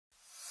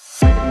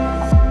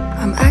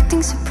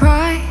acting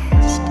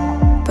surprised,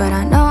 but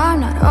I know I'm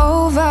not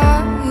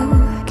over you.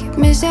 Keep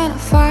missing our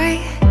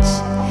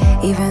fights,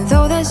 even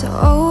though they're so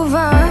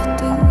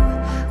overdue.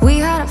 We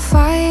had a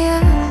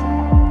fire,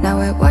 now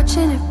we're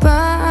watching it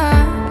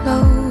burn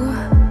low.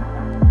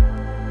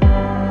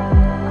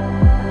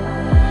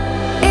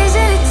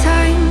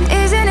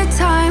 Isn't it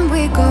time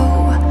we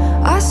go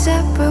our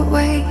separate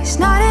ways?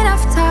 Not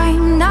enough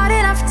time, not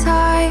enough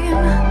time.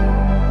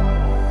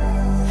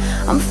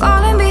 I'm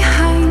falling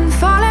behind,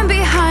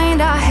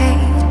 I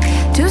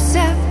hate to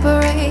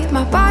separate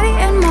my body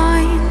and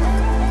mind,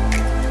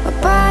 my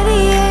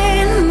body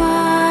and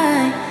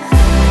mind.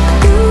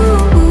 You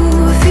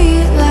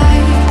feel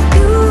like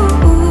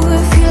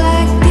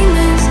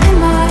demons in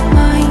my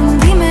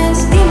mind,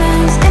 demons in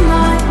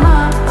my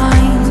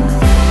mind.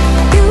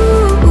 You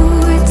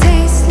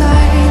taste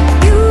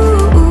like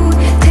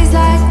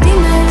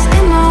demons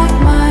in my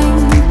mind,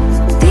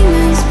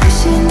 demons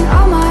pushing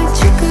all my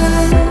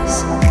triggers.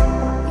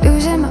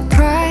 Losing my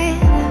pride,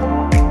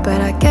 but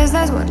I guess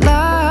that's what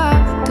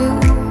love do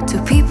to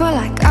people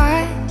like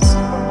us,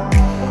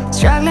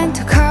 struggling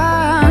to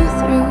come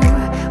through.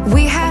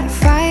 We had a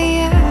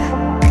fire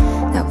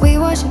that we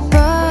watched it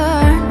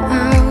burn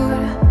out.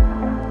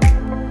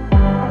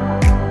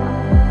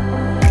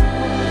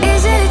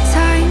 Isn't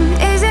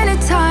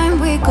it time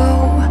we go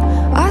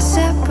our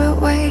separate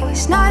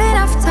ways? Not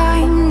enough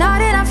time,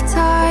 not enough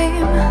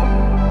time.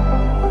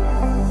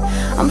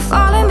 I'm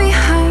falling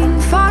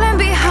behind,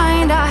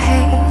 I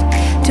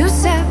hate to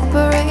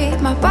separate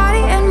my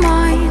body and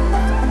mind,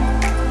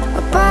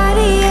 my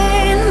body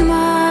and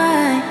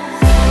mind.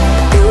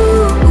 You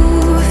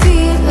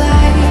feel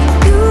like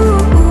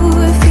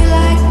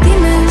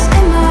demons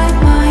in my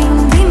mind,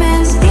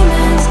 demons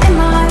in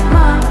my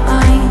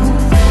mind.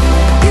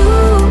 You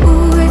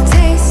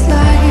taste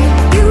like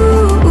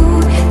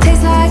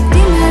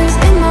demons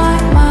in my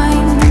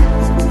mind,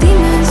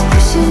 demons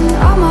pushing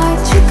all my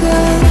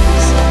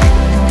triggers,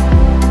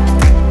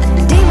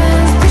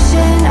 demons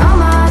pushing all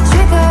my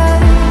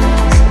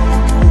triggers,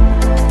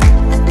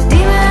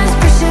 demons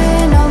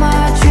pushing all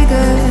my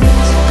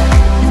triggers,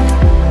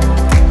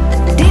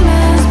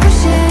 demons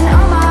pushing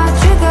all my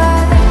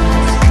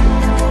triggers,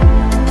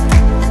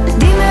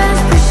 demons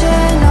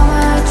pushing all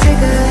my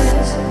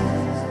triggers.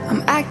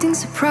 I'm acting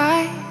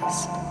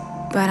surprised,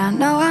 but I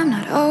know I'm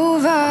not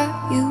over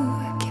you.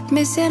 Keep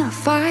missing our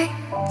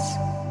fights,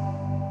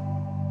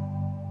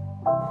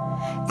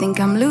 think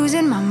I'm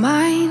losing my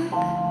mind,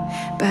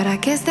 but I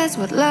guess that's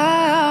what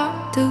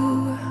love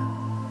do.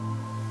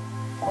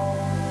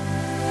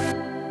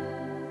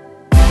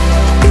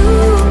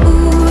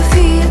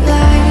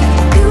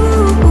 You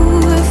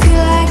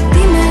feel like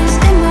demons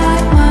in my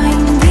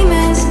mind,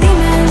 demons in my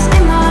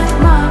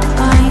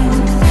mind.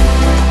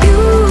 You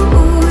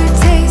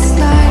taste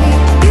like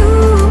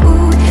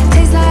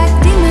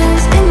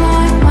demons in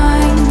my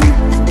mind,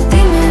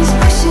 demons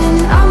pushing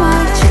all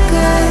my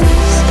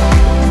triggers,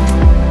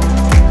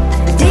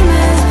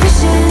 demons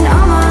pushing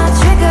all my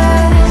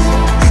triggers,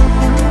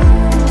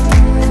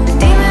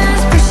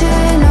 demons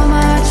pushing all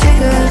my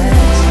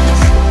triggers,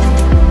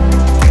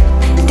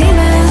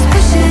 demons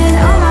pushing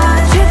all my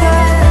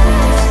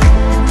triggers,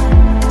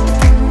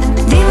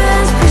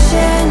 demons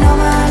pushing all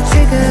my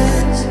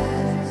triggers.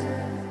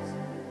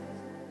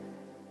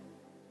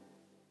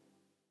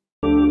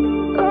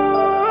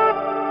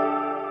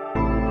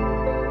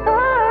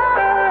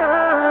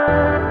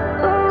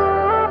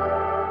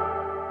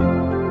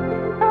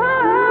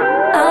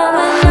 Oh, I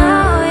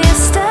know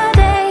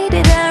yesterday,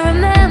 did I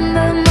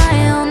remember my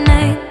own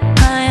name,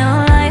 my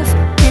own life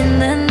in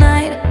the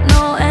night,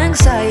 no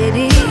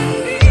anxiety,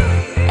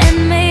 and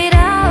made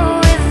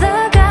out with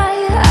the guy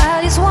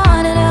I just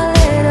wanted a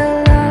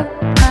little love,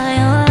 my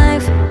own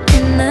life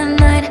in the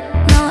night,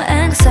 no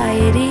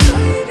anxiety,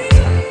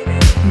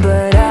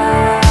 but I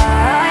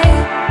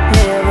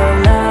live a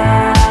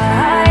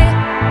lie,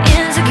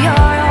 insecure,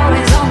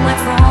 always on my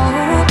phone.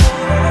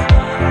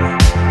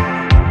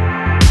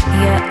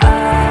 Yeah, I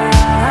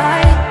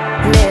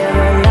live a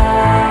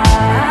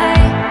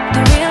lie.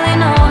 Don't really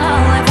know how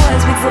life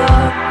was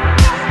before,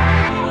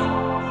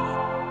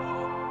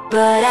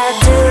 but I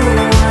do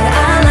what I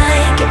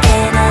like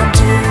and I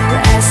do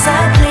as I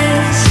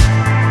please.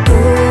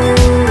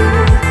 Ooh,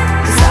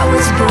 'cause I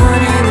was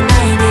born in the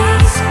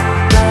 90s.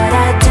 But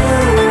I do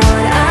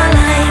what I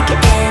like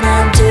and I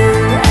do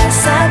as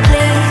I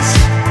please.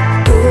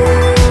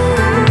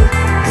 Ooh,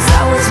 'cause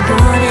I was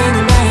born in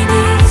the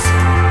 90s.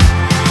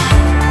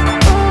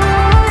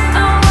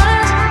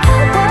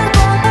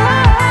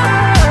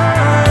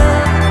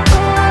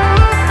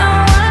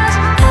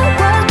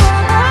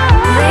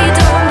 They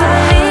don't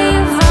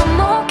believe I'm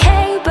okay.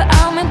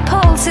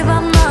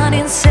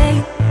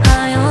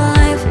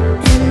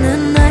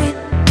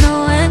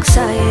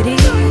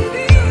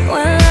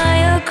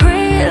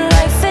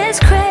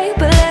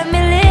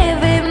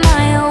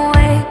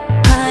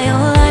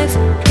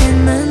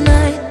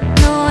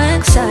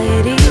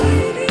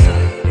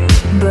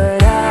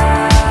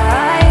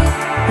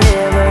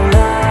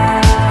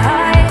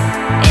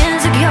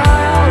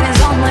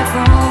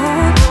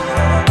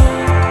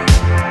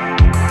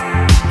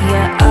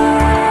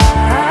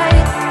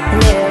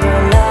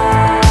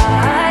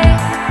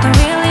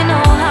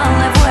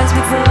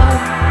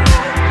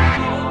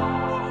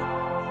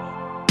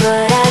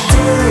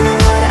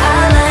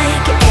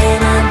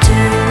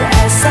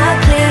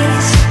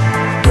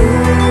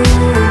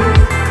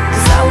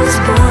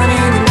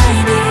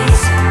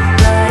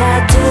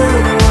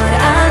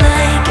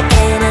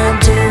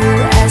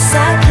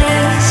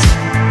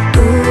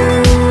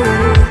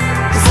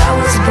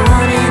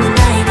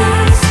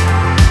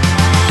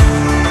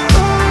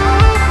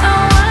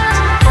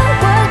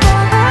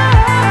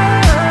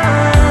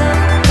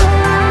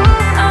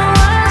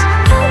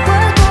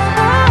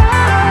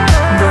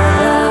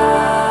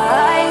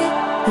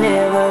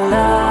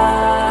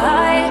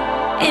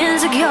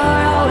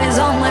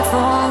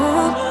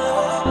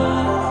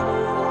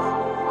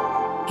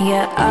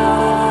 Yeah,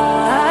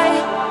 I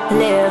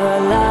live a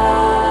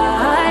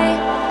lie.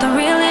 Don't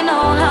really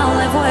know how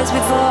life was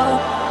before,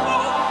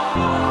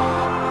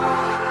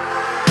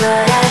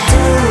 but I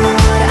do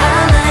what I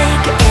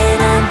like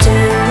and I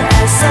do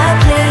as I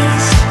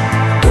please.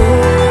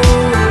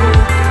 Ooh,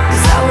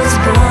 'cause I was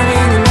born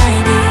in the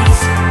 90s.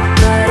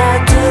 But I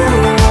do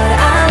what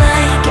I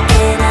like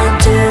and I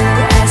do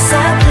as I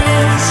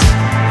please.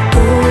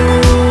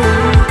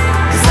 Ooh,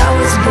 'cause I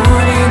was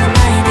born in the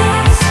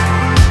 90s.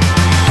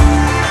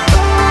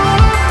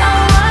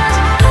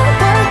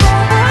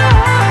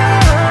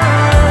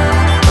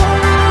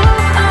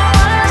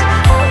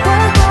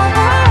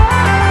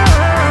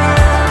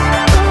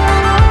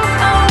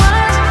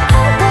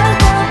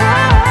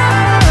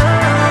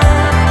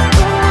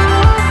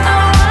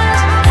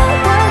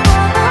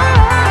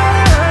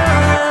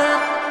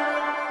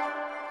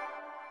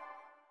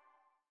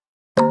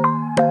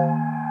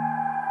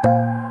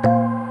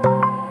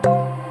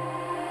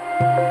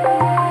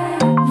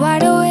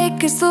 Wide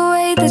awake is the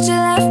way that you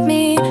left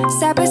me,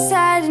 side by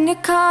side in your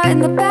car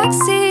in the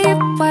backseat.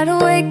 Wide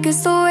awake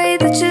is the way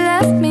that you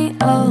left me,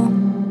 oh.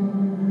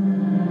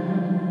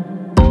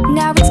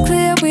 Now it's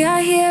clear we are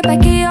here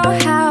back at your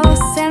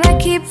house, and I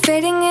keep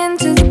fading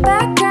into the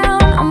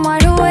background. I'm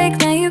wide awake,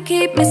 now you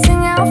keep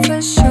missing out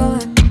for sure.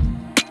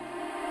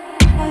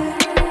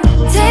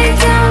 Take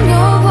down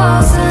your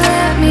walls and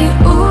let me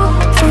ooh,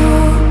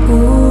 ooh,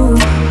 ooh.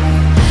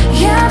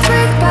 Yeah,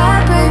 brick by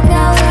brick,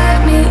 now let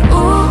me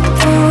ooh,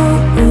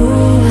 ooh,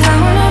 ooh. I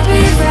wanna be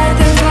right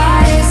there by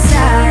your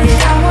side.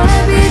 I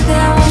wanna be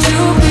there, won't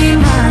you be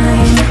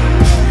mine?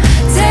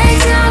 Take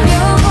down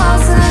your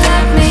walls and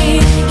let me.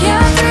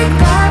 Yeah, brick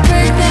by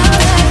brick, now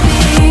let me.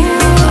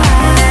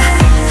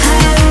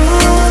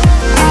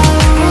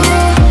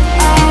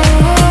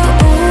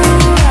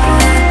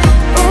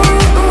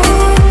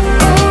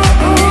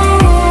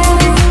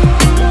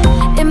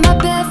 Ooh, in my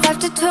bed 5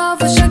 to 12,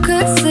 wish I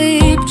could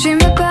sleep. Dream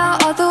about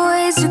all the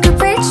ways you could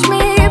reach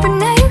me, but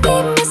now you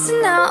keep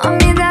missing out on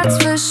me, that's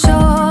for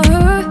sure.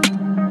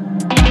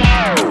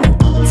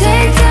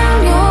 Take down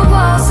your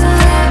walls and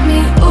let me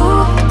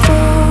ooh,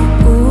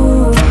 ooh,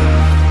 ooh.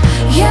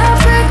 Yeah,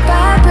 brick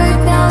by brick,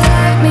 now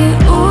let me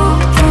ooh,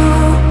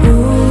 ooh,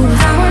 ooh.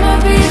 I wanna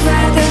be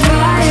right there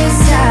by your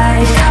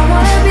side. I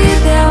wanna be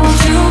there,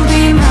 won't you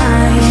be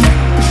mine?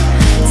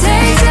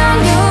 Take down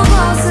your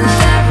walls and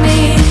let me.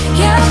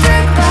 Yeah,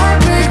 brick by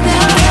brick,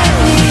 now let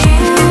me.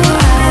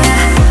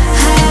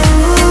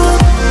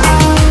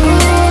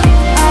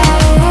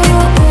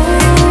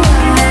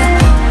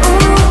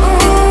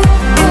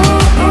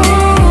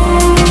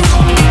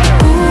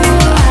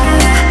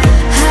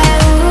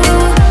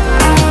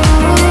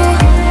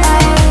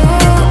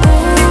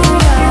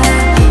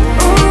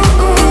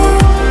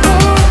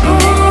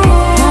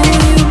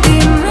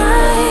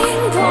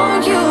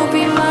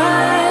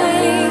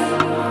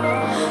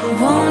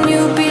 Won't you be mine? Won't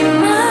you be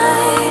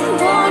mine?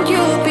 Won't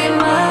you be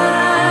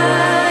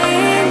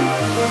mine?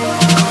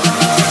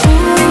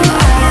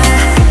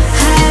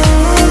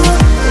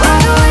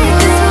 Wide awake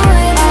is the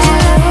way that you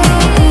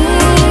left me.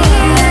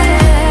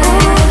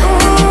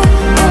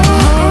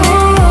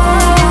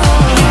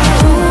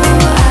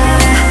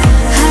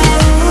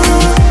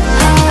 I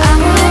wanna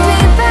be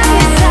by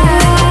your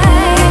side.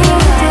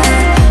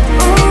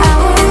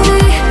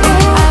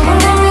 I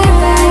wanna be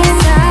by your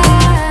side.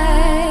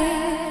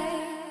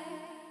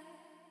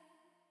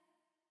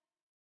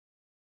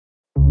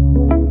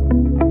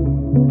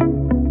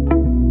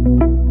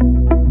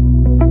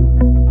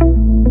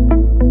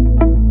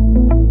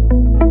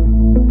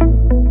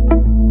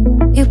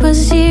 It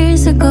was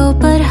years ago,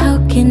 but how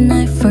can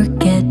I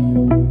forget?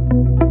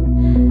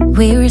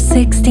 We were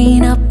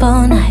 16 up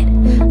all night.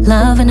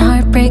 Love and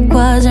heartbreak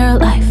was our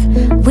life.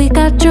 We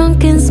got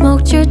drunk and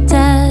smoked your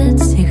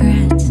dad's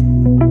cigarettes.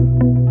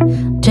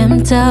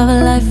 Dreamt of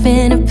a life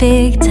in a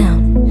big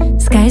town,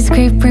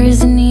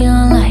 skyscrapers and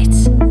neon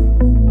lights.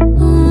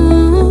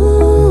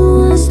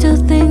 Ooh, I still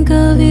think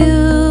of you.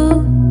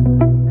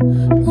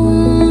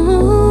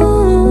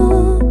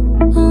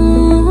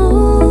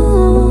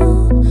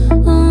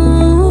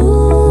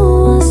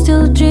 I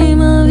still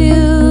dream of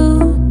you.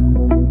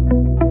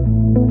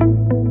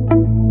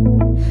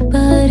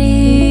 But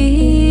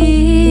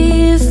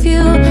if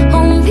you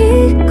hold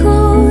me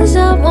close,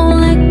 I won't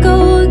let go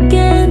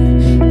again.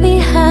 We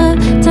have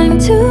time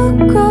to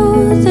grow.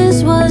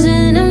 This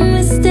wasn't a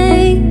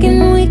mistake,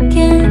 and we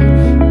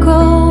can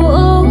grow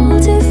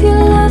old if you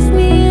love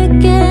me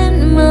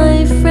again,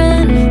 my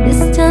friend.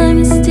 This time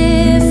is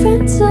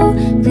different, so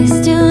please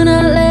do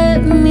not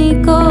let me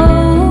go.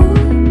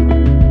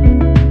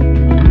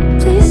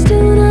 Please do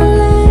not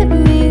let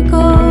me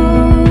go.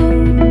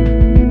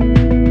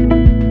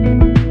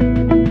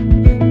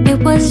 It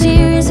was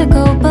years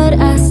ago, but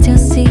I still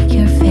see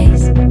your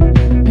face.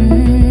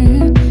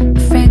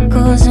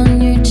 Freckles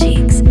on your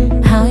cheeks,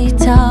 how you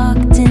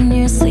talked in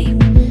your sleep.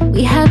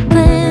 We had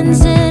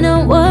plans and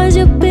I was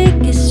your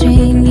biggest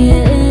dream,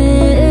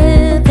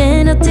 yeah.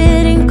 Then I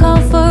didn't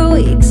call for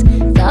weeks.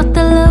 Thought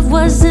the love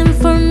wasn't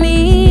for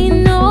me,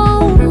 no.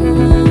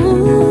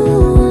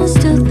 I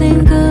still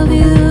think of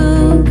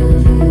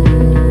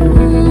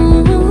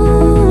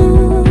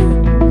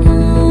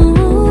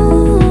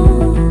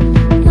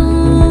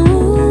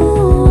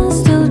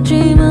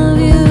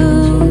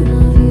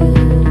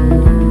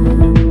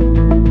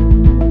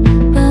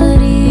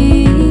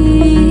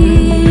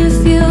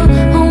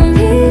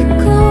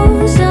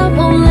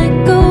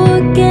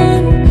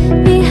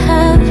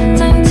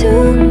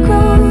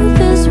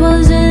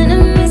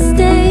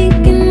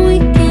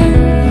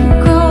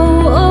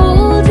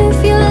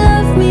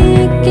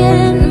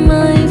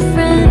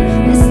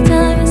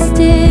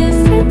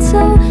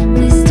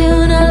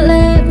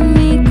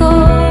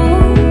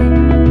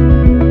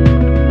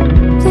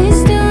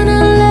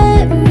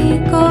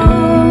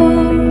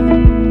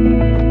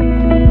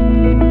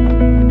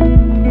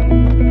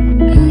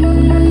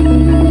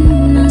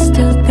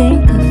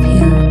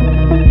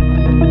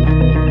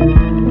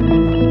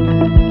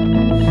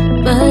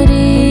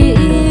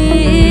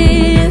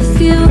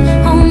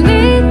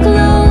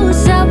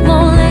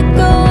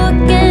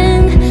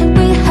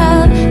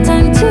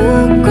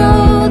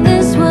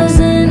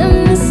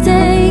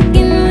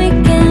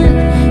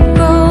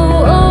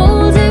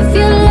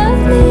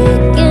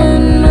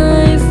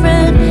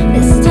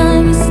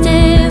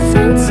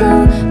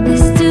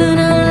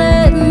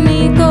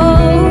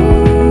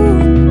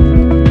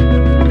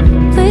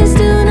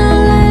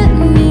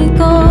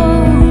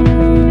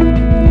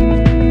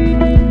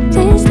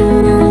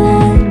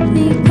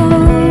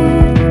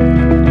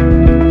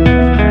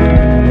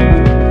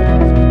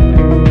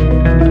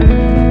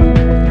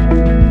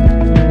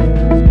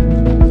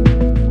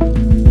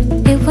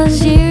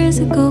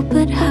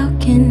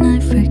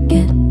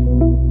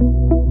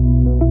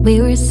We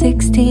were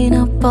 16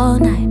 up all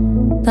night.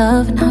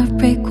 Love and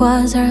heartbreak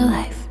was our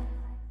life.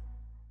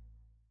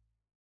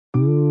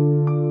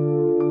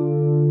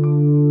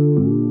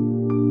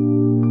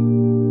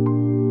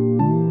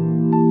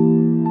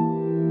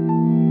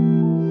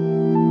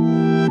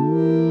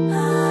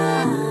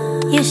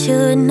 You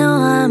should know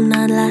I'm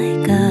not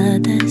like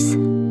others.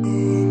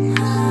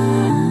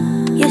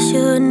 You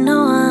should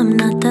know I'm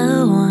not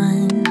the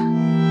one.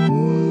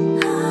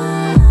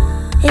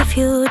 If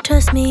you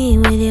trust me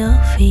with your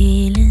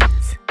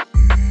feelings,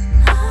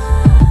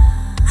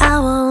 I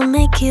won't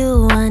make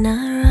you wanna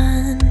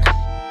run.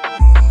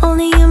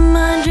 Only in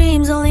my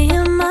dreams, only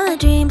in my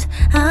dreams,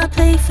 I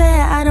play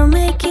fair, I don't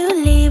make you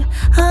leave.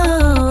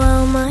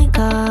 Oh my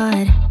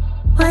God,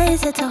 why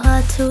is it so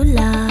hard to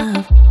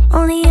love?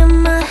 Only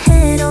in my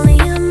head, only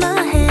in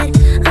my head,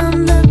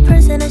 I'm the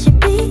person I should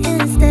be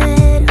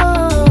instead.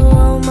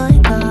 Oh my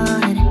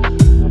God,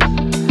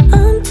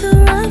 I'm too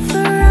rough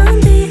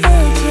around the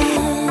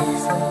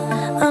edges.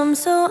 I'm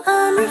so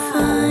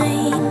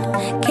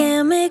unrefined,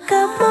 can't make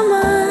up my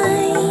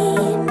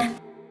mind.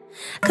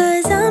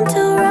 'Cause I'm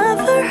too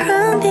rough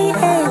around the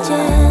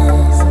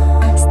edges.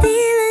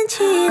 Steal and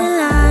cheat and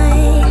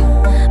lie,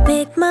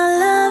 make my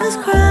lovers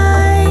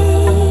cry.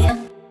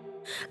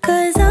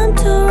 'Cause I'm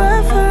too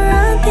rough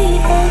around the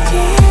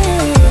edges.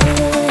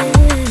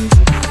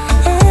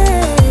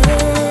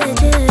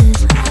 Edges,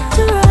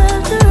 too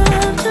rough, too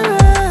rough, too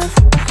rough.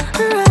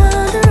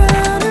 Around,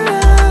 around,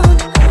 around.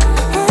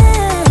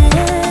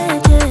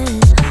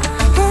 Edges,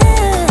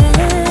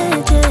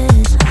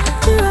 edges,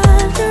 too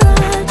rough, too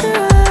rough, too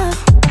rough.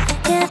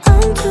 Yeah,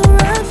 I'm too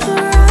rough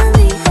around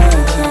the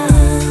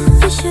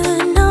edges. You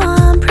should know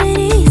I'm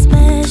pretty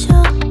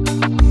special.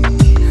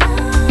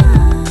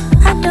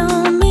 I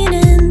don't mean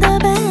in the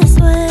best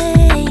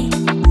way.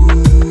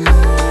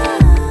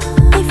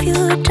 If you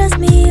trust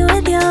me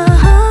with your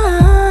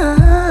heart,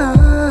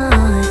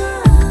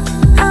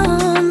 I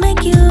won't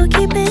make you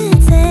keep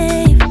it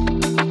safe.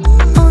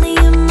 Only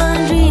in my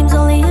dreams,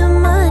 only in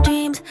my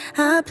dreams,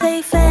 I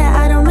play fair,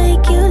 I don't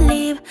make you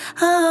leave.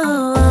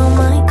 Oh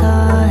my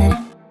God,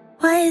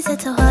 why is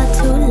it so hard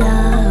to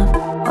love?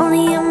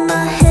 Only in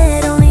my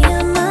head, only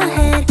in my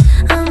head,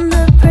 I'm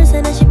the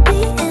person I should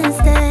be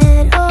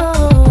instead.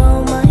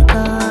 Oh my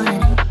God,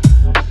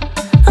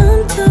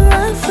 I'm too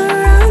rough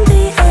around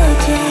the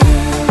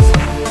edges.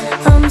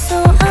 I'm so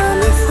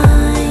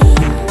unrefined,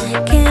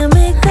 can't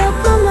make up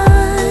my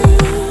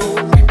mind.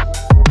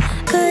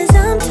 'Cause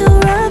I'm too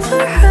rough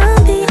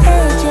around the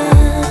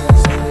edges.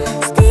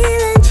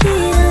 Steal and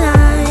cheat and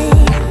lie,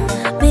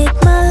 make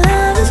my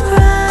lovers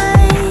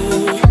cry.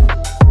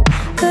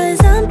 'Cause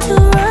I'm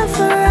too rough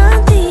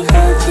around the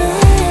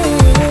edges.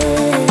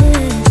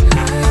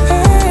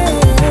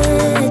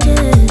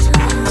 Edges,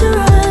 too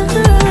rough,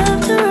 too rough,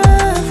 too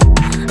rough.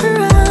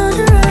 Around,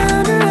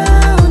 around,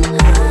 around.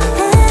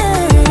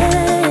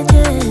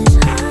 Edges,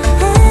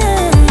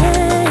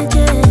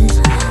 edges,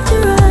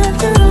 too rough,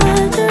 too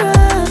rough, too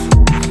rough.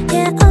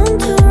 Yeah, I'm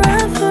too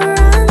rough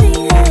around the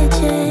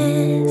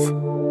edges.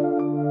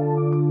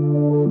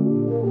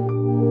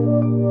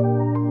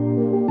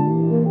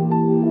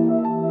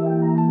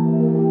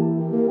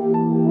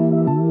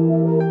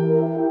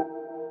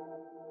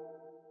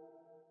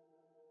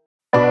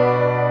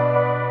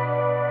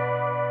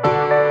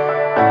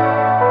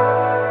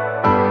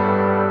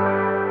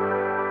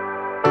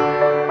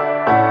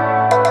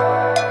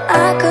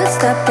 I could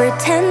stop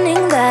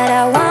pretending that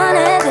I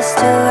wanted this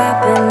to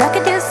happen. I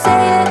could just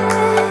say it,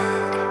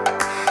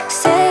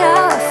 say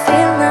how I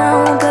feel now.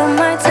 But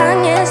my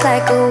tongue is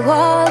like a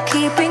wall,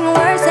 keeping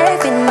words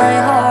safe in my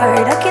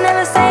heart. I can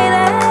never say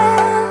that,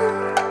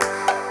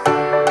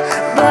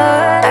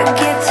 but I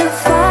get too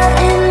far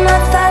in my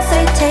thoughts.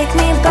 They take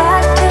me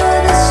back to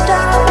the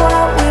start,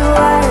 what we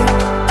were,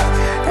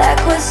 like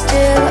we're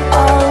still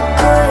all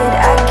good.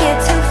 I get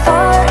too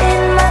far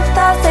in my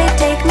thoughts. They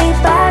take me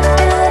back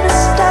to the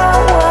start,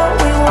 what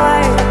we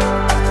were,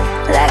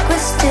 like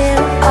we're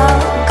still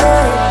all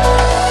good.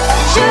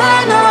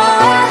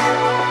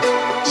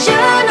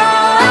 You know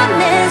I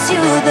miss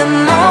you the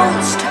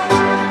most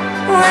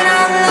when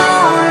I'm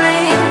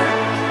lonely.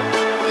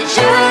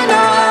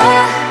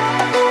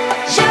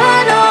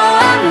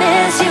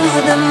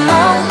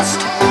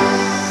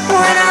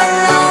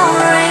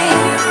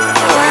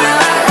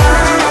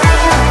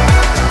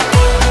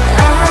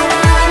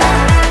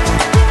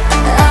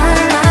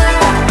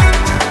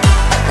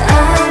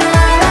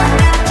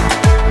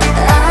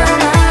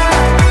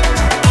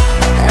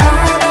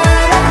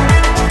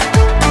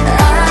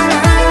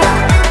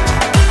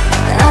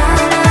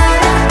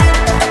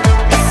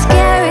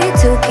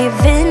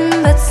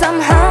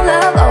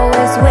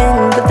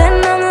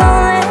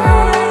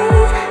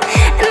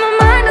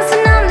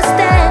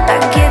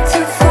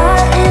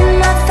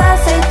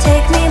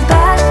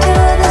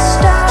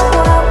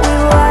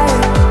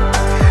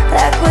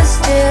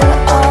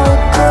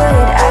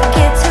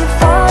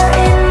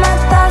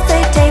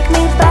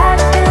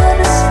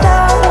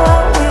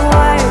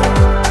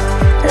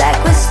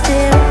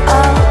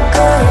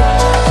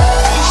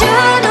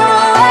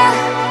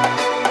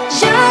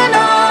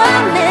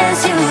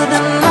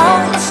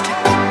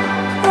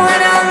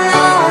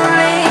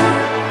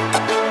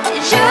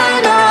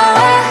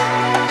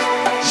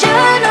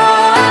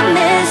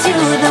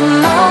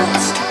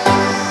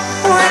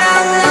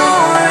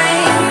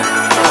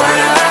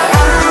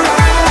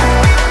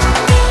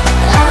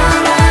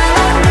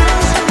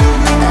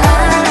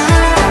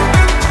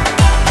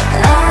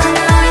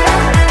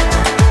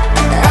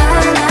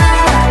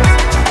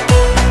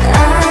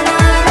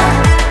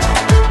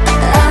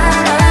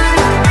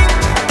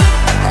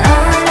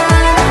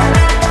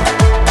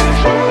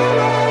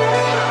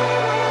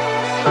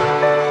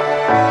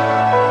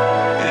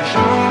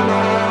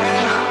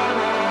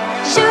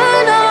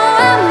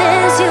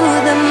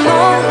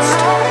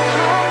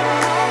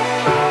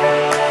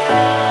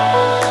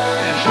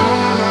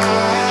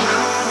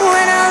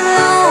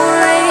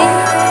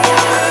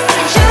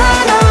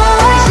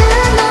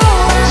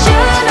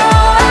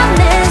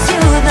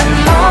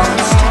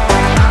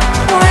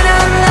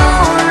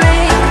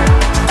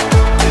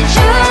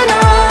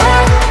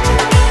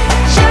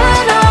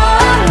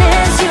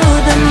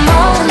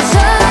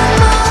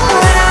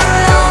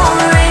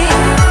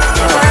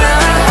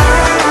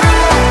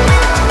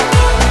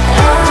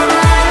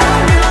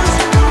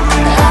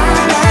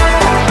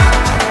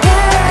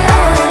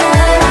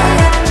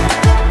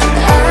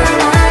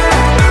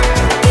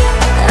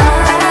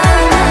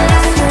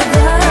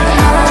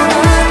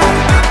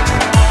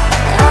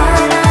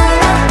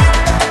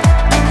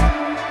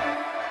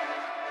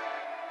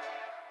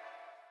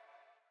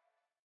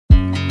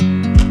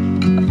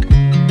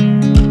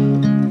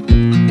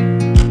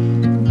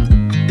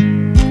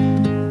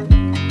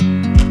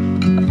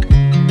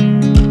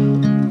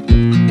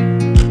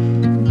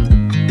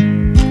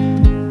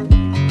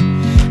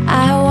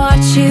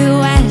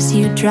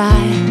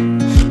 dry.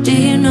 Do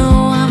you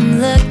know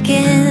I'm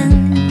looking?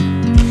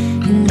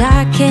 And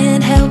I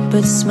can't help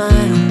but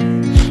smile.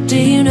 Do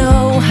you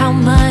know how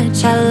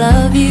much I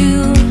love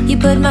you? You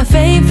put my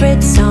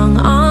favorite song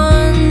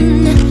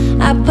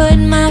on, I put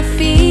my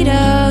feet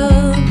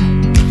up,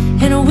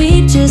 and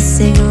we just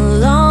sing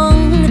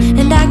along.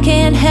 And I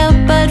can't help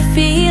but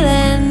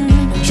feeling,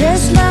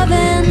 just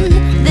loving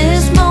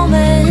this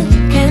moment.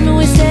 Can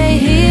we stay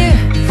here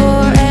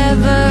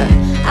forever?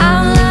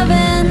 I'm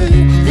loving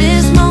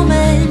this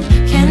moment.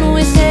 Can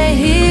we stay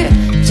here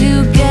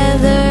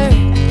together?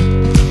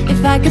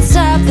 If I could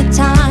stop the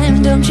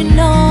time, don't you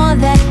know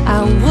that I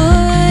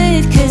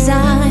would? 'Cause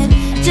I'm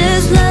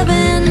just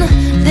loving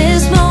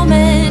this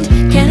moment.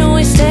 Can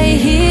we stay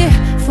here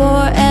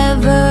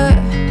forever?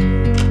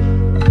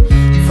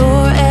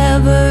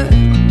 Forever.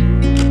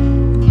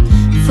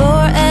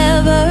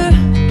 Forever.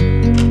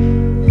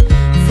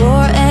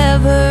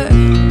 Forever.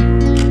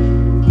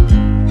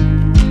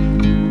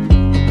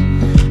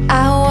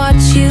 I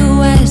watch you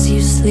as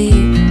you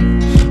sleep.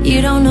 You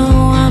don't know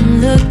I'm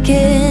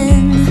looking.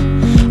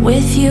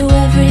 With you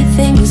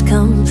everything's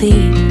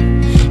complete.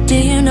 Do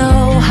you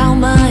know how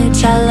much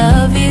I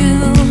love you?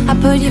 I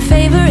put your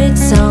favorite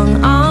song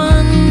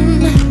on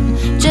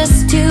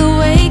just to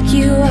wake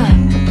you up.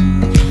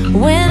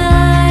 When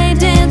I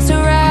dance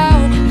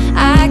around,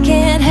 I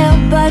can't help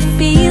but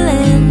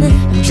feeling,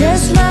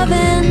 just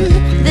loving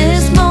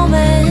this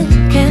moment.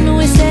 Can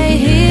we stay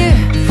here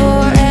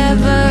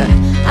forever?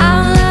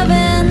 I'm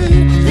loving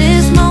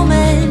this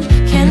moment.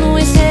 Can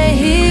we stay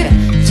here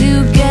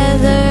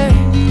together?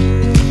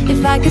 If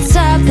I could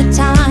stop the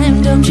time,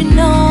 don't you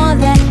know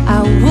that I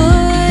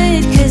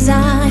would? 'Cause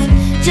I'm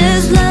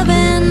just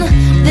loving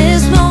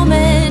this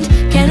moment.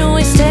 Can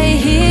we stay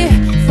here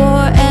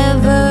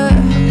forever?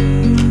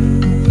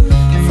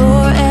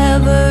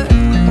 Forever.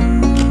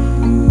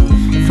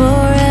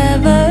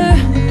 Forever.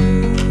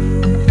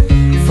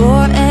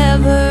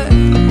 Forever.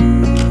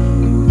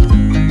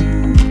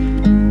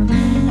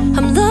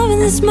 I'm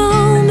loving this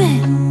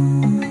moment.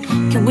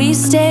 Can we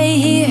stay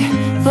here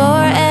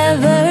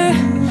forever?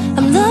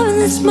 I'm loving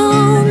this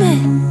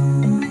moment.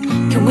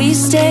 Can we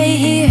stay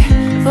here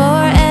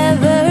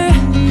forever?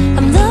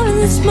 I'm loving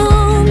this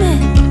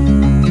moment.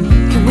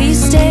 Can we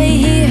stay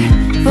here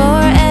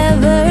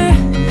forever?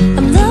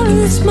 I'm loving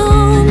this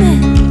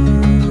moment.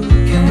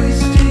 Can we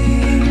stay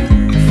here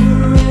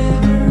forever?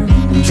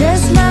 I'm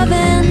just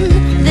loving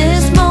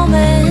this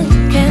moment.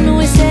 Can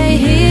we stay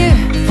here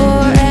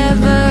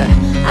forever?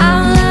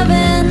 I'm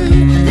loving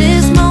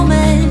this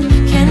moment.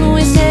 Can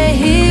we stay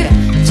here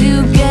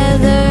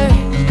together?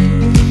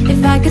 If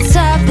I could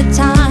stop the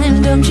time,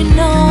 don't you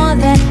know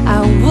that I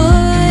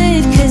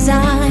would? 'Cause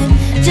I'm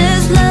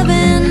just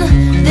loving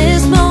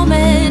this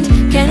moment.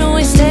 Can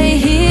we stay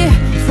here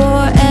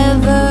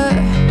forever?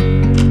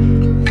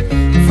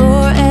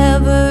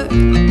 Forever.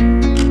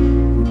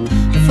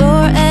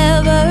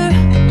 Forever.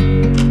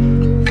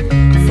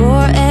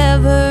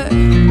 Forever.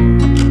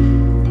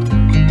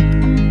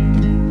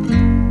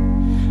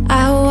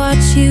 I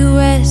watch you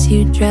as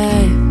you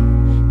drive.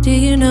 Do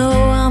you know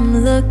I'm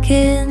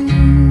looking?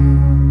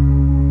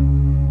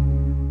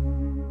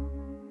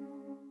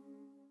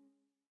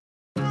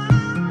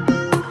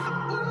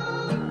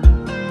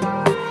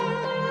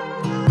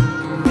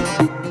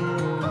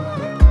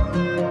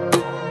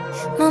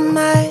 My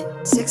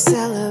mind's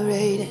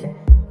accelerating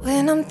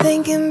when I'm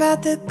thinking about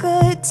the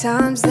good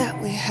times that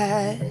we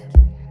had.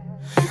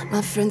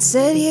 My friends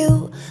said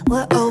you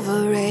were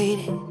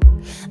overrated.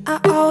 I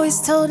always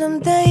told them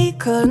they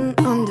couldn't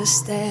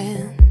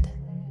understand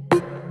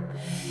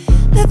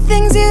the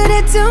things you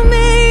did to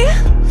me.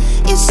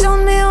 You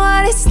showed me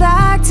what it's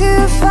like to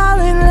fall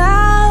in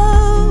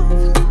love.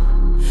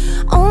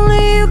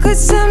 Only you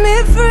could set me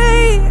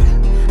free.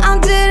 I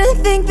didn't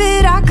think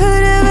that I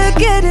could ever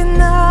get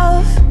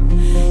enough.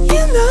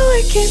 You know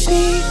it can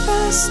be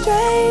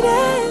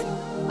frustrating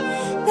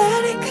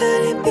that it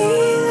couldn't be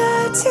the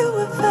two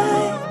of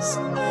us,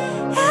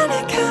 and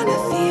it kinda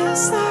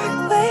feels like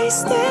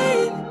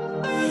wasted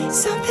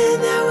something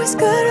that was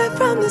good right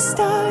from the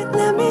start.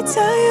 Let me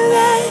tell you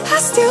that I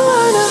still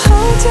wanna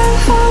hold you,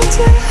 hold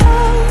you,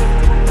 hold.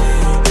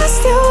 I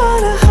still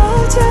wanna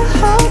hold you,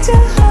 hold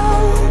you,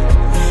 hold.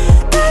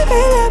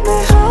 Baby, let me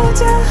hold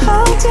you,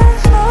 hold you,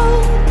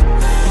 hold.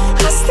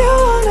 I still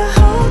wanna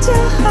hold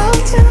you,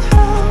 hold you,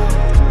 hold.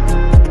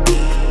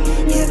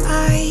 Your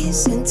eyes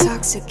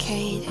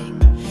intoxicating.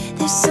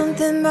 There's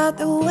something about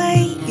the way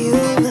you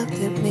looked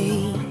at me,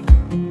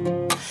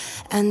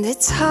 and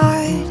it's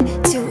hard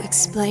to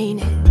explain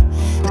it,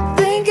 but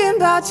thinking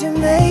about you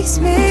makes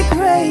me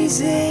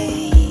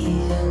crazy.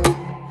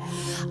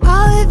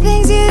 All the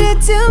things you did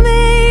to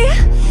me,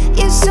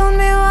 you showed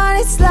me what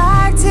it's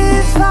like to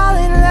fall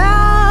in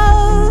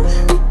love.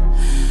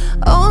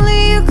 Only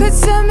you could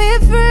set me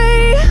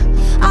free.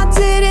 I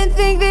didn't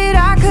think that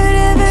I could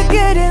ever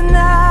get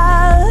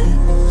enough.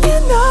 You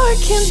know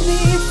it can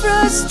be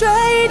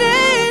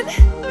frustrating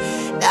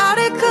that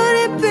it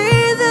couldn't be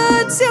the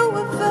two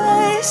of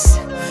us,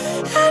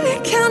 and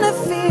it kinda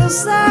feels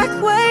like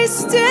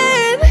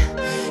wasting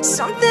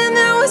something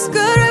that was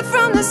good right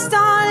from the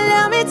start.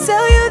 Let me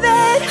tell you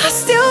that I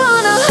still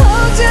wanna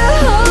hold you,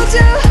 hold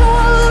you,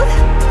 hold.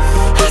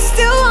 I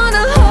still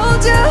wanna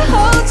hold you,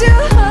 hold you,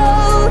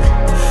 hold.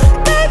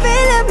 Baby,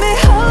 let me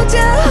hold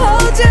you,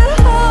 hold you,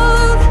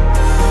 hold.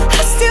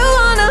 I still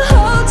wanna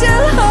hold you,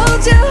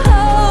 hold you,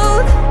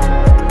 hold.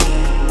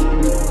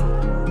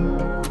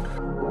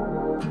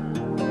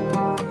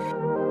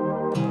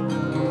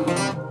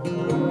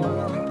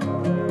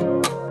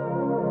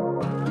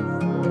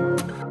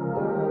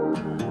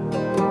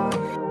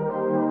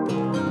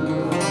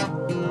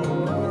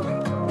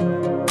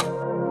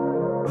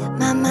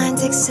 My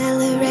mind's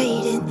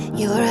accelerating,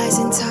 your eyes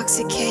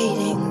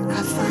intoxicating.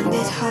 I find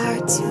it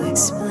hard to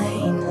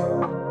explain.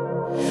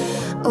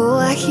 Oh,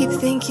 I keep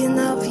thinking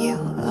of you,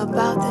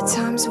 about the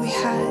times we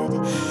had,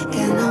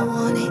 and I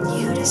wanted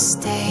you to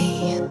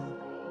stay.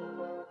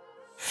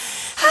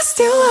 I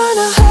still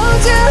wanna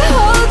hold you,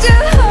 hold you,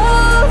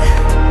 hold.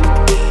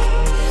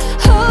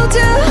 Hold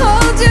you,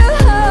 hold you,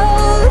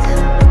 hold.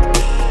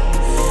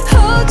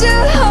 Hold you,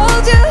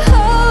 hold you,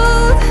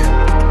 hold.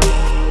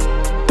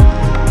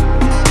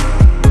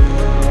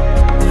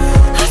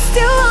 I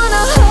still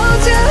wanna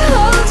hold you,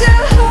 hold you,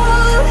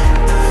 hold.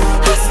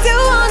 I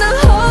still wanna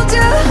hold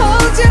you,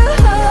 hold you,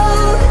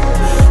 hold.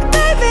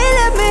 Baby,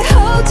 let me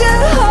hold you,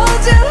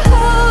 hold you,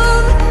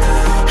 hold.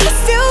 I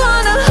still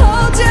wanna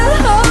hold you,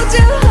 hold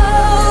you,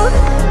 hold.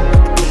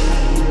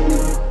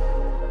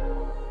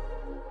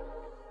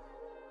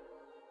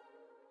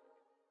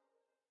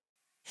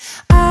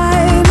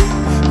 I'm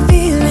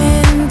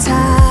feeling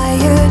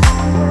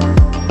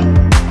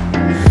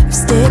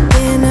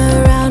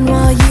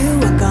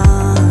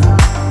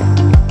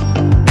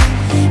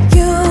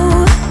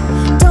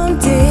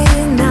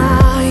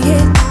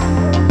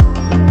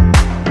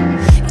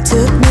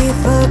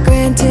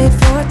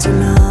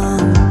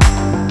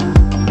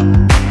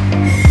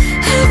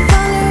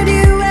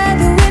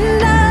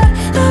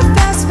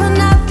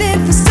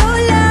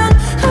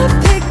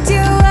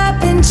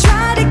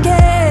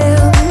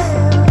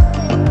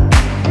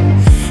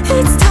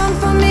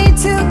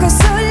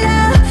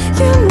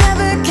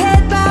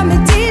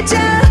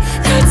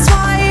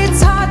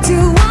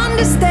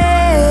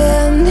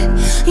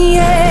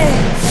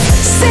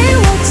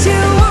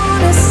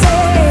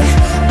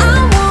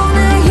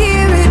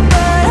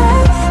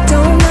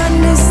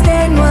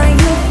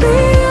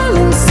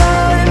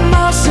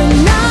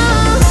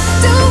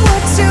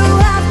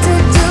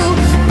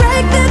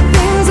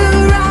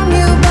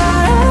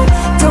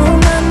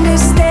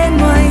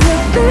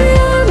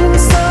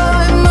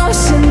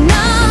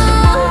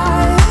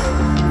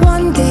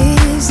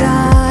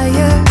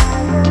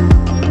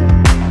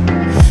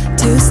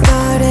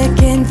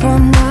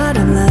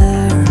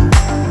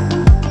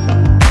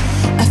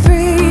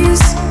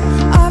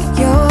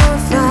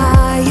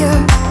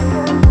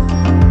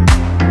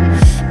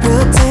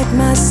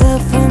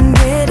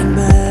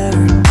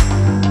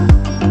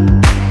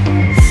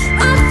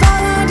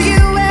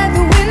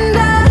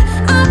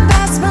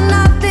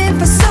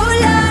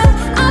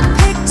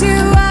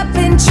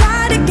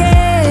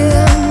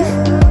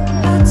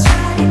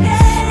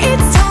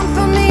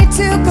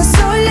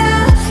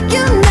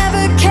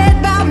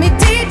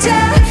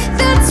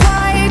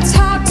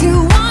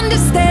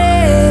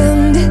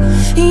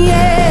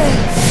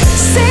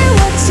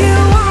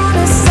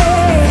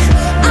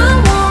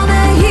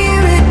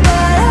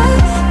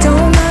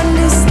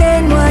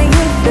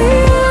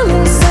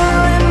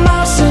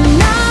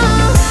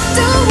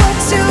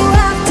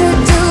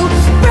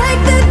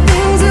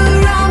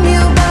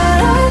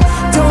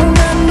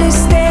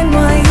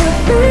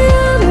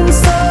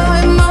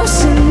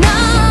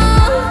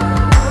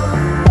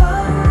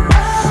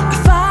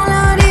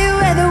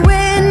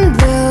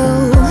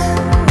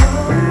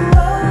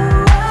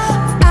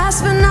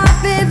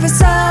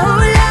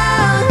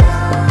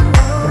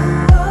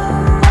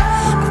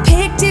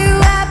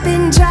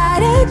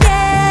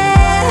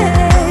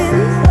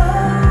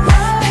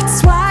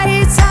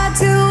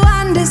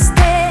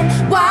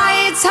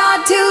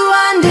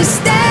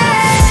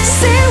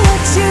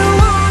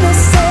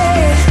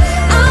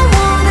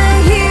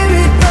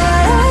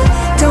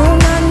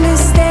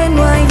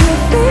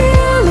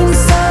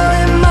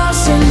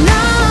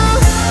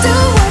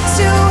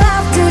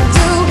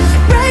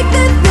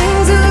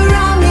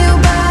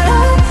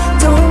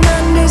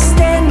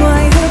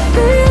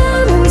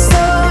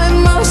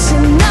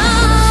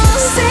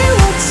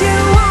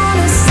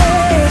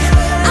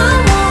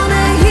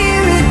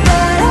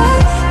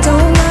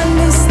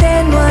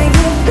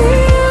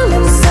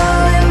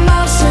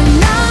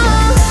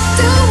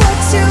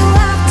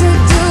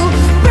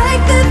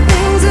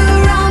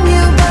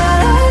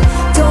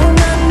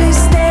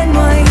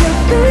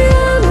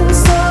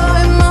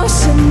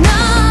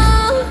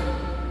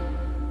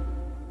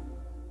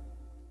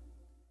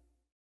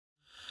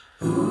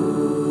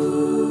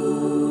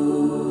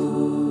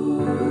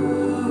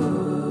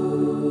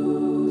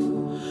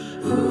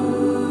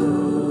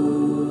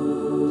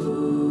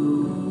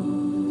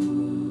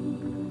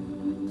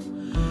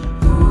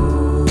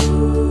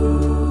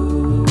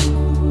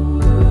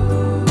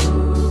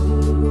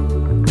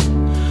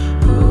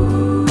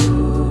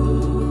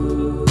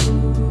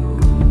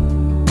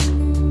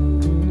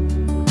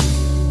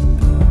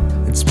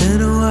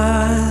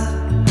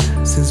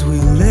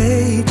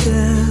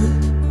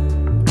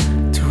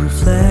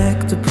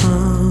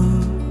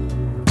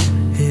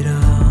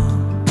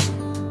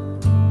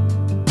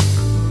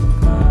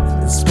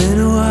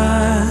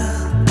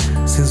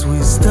 'cause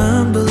we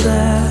stumbled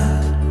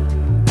out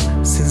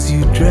since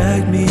you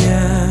dragged me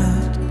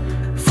out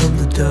from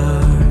the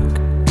dark.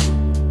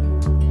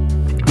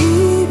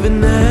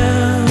 Even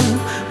now,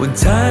 when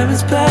time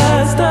has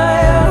passed, I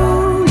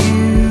owe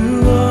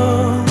you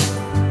all,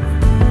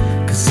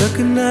 'cause I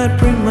could not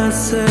bring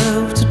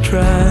myself to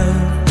try.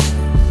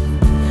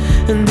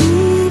 And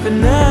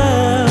even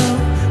now,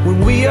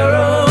 when we are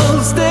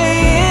old, stay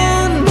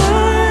in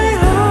my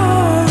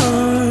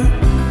heart,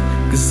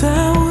 'cause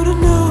I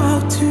wouldn't know how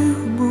to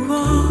move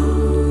on.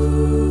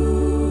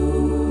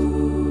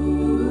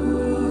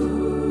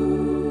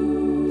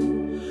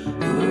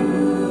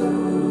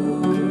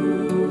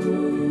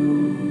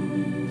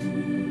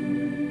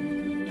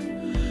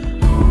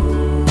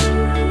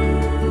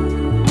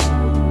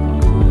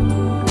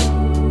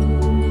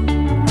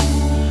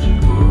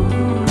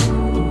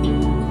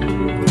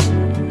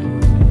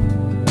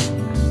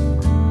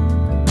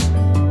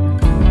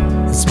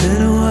 It's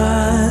been a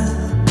while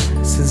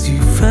since you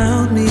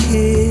found me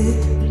here.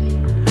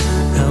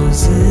 I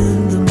was in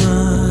the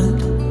mud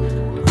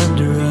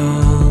under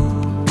all.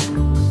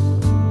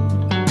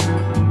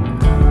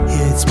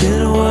 Yeah, it's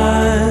been a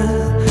while,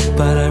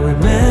 but I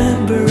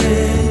remember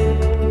it.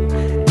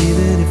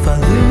 Even if I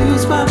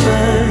lose my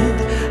mind,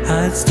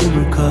 I'd still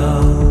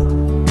recall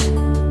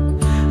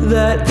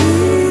that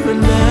even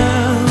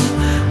now,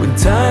 when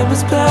time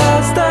has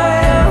passed, I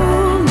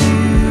owe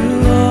you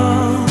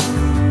all,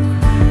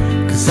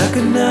 'cause I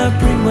could not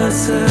bring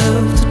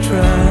myself to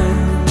try.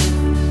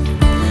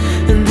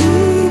 And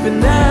even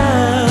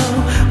now,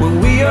 when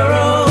we are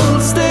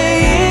old, stay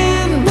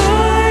in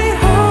my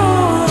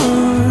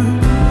heart,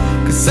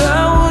 'cause I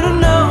wouldn't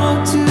know how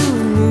to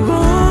move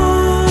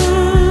on.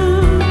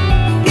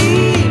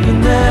 Even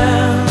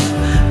now,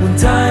 when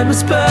time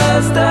has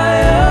passed, I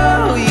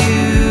owe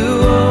you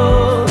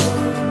all,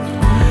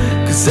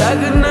 'cause I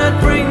could not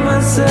bring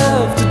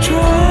myself to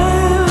try.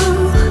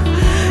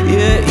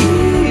 Yeah,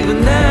 even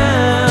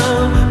now,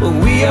 when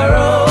we are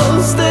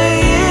old, stay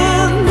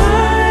in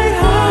my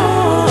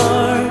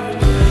heart,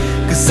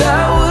 'cause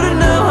I wouldn't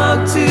know how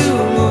to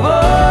move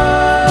on.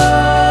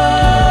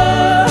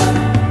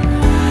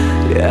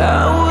 Yeah,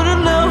 I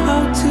wouldn't know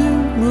how to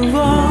move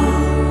on.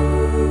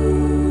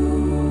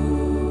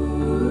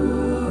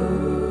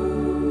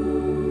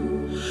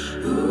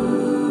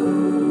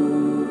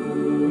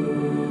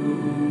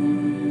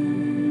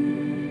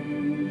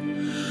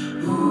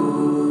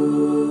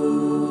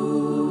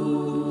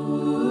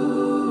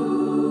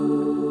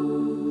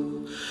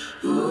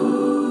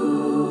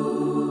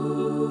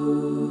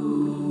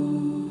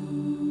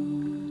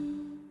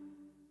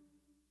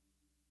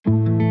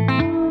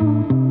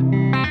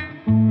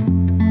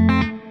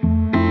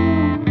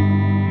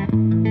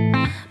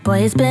 Boy,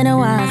 it's been a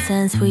while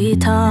since we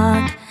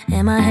talked,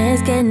 and my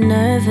head's getting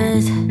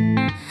nervous.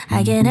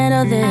 I can't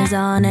handle this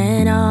on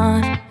and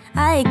off.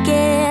 I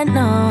can't,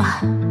 no.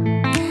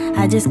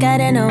 I just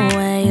gotta know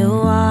where you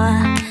are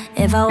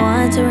if I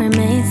want to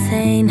remain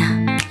sane.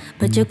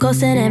 But you're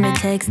ghosting every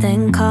text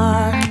and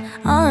call.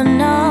 Oh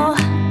no,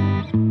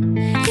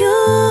 you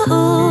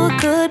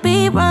could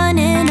be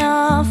running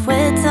off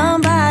with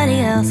somebody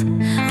else.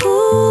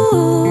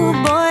 Ooh,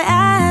 boy,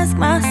 I ask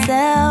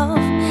myself,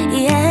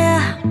 yeah.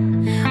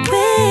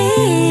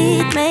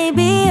 Wait,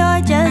 maybe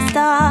you're just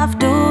off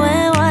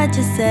doing what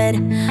you said.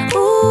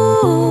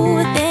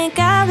 Ooh, think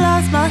I've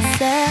lost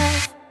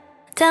myself.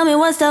 Tell me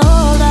what's the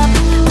hold up,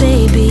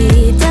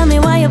 baby. Tell me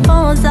why your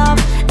phone's off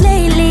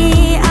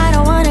lately. I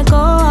don't wanna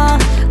go all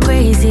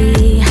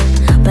crazy,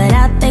 but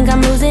I think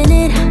I'm losing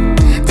it.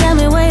 Tell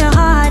me where your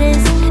heart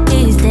is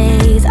these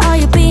days. Are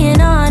you being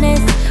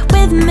honest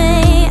with me?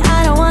 I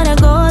don't wanna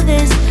go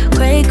this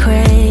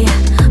cray-cray,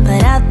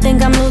 but I think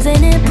I'm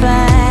losing it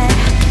bad.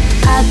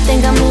 I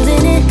think I'm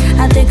losing it,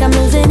 I think I'm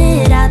losing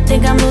it, I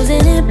think I'm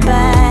losing it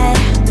bad.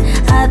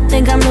 I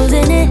think I'm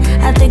losing it,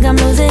 I think I'm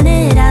losing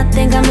it, I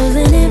think I'm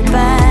losing it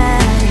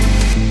bad.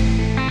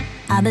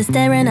 I've been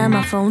staring at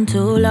my phone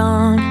too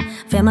long,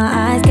 feel my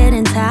eyes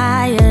getting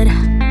tired,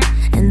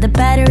 and the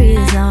battery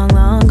is long,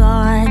 long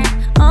gone.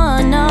 Oh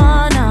no,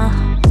 no,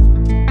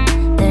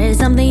 there is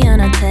something you're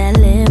not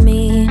telling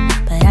me,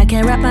 but I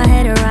can't wrap my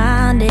head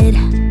around it.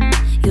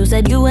 You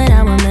said you and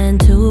I were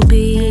meant to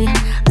be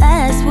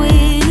last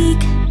week.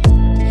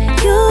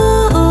 You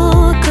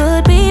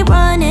could be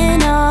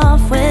running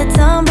off with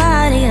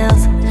somebody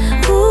else.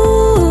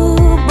 Ooh,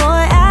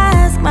 boy, I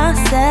ask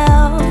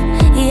myself,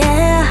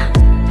 yeah.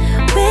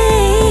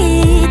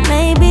 Wait,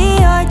 maybe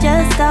you're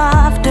just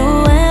off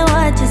doing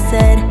what you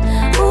said.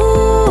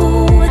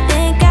 Ooh,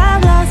 think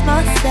I've lost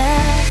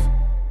myself.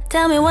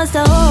 Tell me what's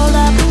the hold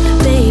up,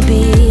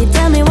 baby.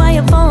 Tell me why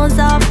your phone's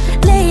off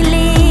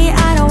lately.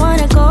 I don't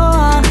wanna go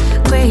all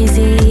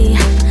crazy,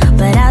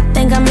 but I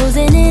think I'm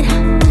losing it.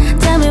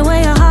 Tell me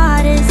where your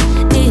heart is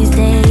these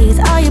days.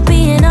 Are you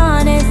being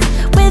honest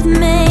with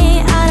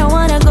me? I don't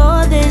wanna go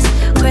this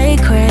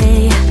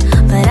cray-cray,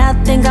 but I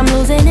think I'm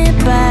losing it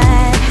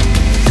bad.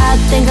 I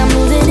think I'm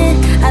losing it,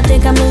 I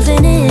think I'm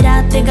losing it,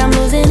 I think I'm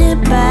losing it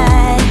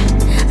bad.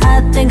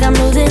 I think I'm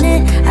losing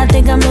it, I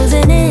think I'm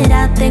losing it,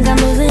 I think I'm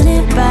losing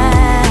it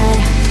bad.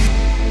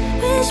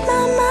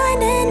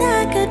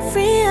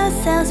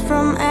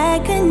 from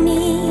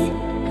agony.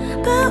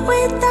 But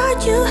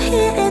without you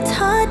here, it's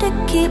hard to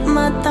keep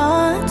my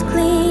thoughts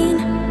clean.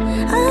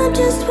 I'm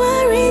just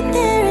worried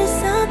there is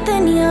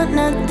something you're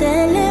not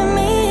telling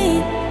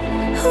me.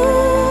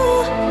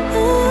 Ooh,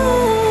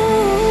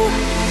 ooh.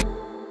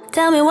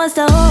 Tell me what's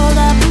the hold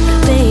up,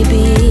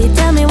 baby.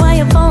 Tell me why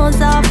your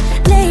phone's off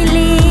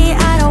lately.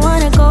 I don't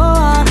wanna go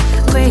all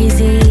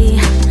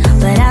crazy,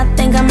 but I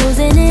think I'm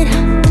losing it.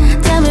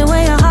 Tell me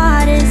where your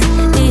heart is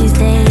these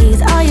days.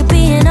 Are you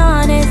being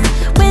honest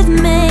with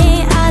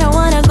me? I don't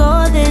wanna go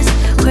this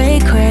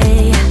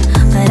cray-cray,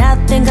 but I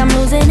think I'm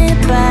losing it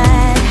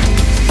bad.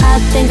 I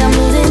think I'm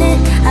losing it,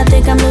 I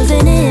think I'm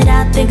losing it,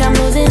 I think I'm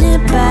losing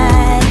it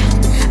bad.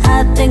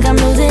 I think I'm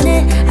losing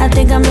it, I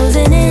think I'm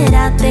losing it,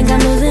 I think I'm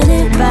losing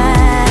it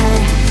bad.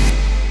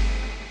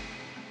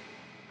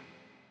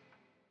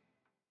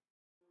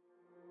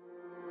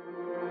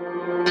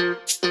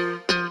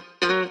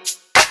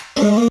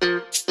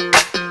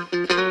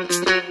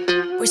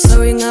 We're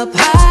soaring up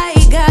high,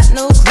 got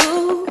no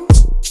clue.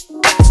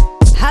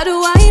 How do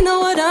I know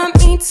what I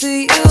mean to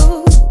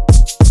you?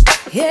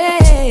 Yeah.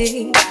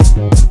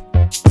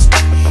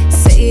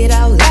 Say it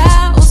out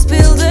loud,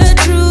 spill the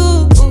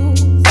truth.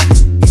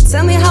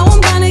 Tell me how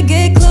I'm gonna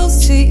get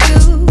close to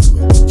you.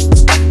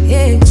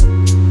 Yeah.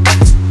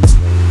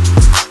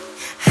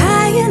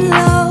 High and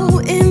low,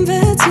 in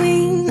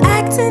between,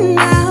 acting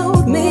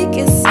out, make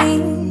a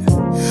scene.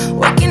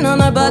 Working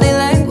on our body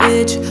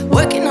language,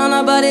 working on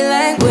our body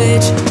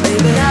language.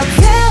 Baby, now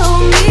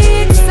tell me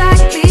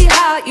exactly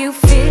how you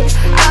feel.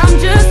 I'm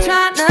just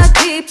trying to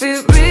keep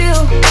it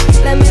real.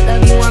 Let me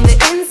love you on the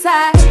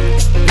inside,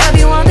 love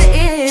you on the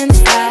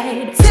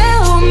inside.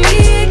 Tell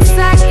me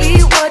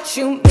exactly what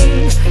you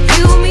mean.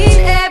 You mean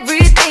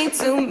everything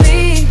to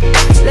me.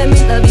 Let me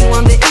love you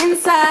on the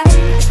inside,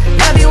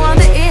 love you on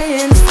the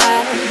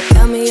inside.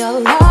 Tell me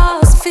you're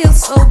lost, feel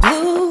so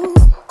blue,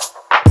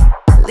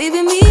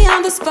 leaving me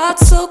on the spot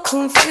so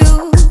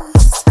confused.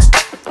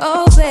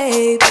 Oh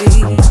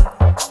baby,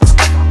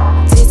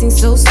 tasting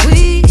so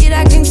sweet,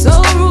 acting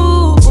so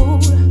rude.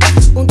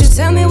 Won't you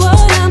tell me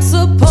what I'm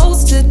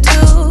supposed to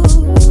do?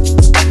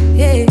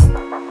 Yeah.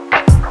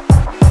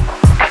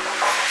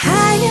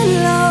 High and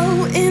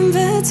low, in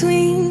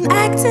between,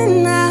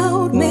 acting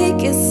out,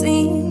 make a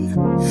scene.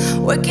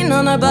 Working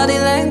on our body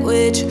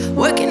language,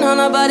 working on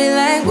our body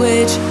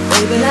language.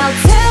 Baby, now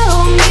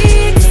tell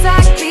me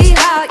exactly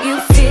how you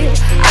feel.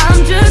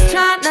 I'm just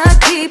trying to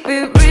keep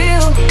it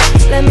real.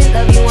 Let me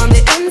love you on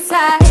the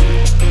inside,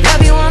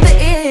 love you on the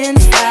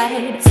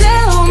inside.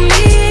 Tell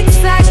me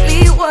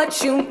exactly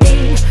what you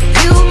mean.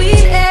 You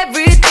mean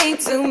everything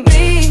to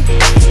me.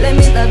 Let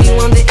me love you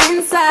on the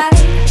inside,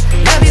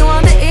 love you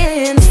on the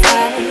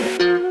inside.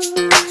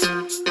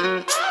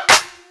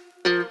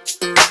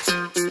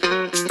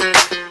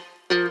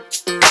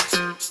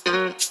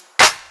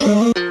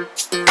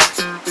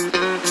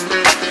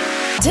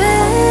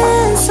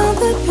 Dance on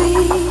the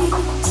beat,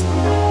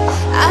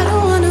 I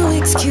don't want no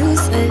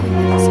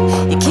excuses.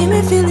 You keep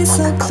me feeling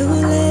so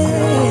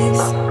clueless.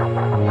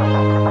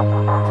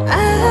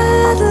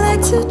 I'd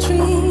like to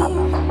dream,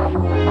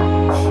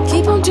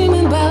 keep on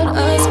dreaming about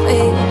us,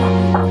 baby.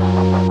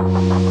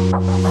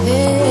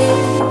 Yeah.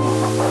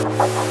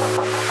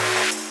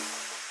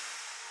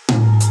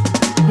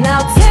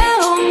 Now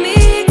tell me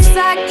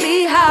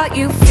exactly how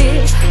you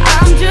feel.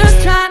 I'm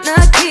just trying to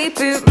keep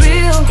it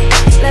real.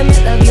 Let me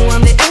love you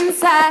on the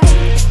inside,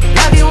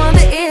 love you on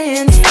the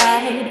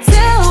inside.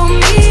 Tell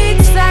me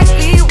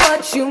exactly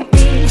what you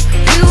mean.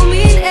 You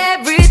mean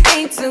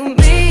everything to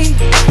me.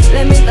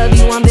 Let me love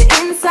you on the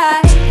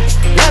inside,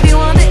 love you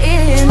on the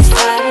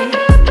inside.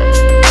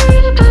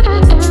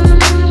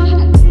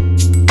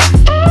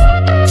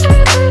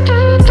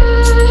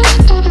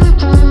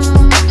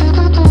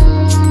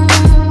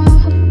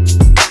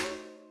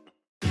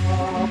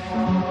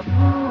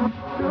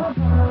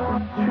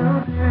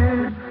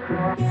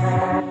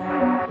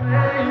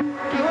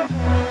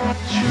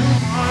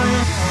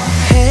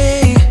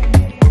 Hey,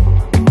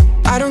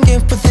 I don't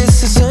get what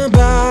this is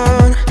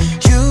about.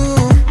 You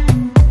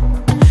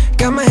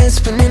got my head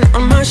spinning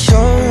on my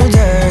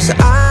shoulders.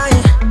 I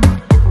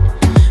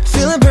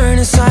feel a burn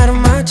inside of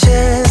my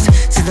chest.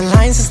 See the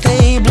lines as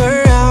they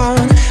blur out.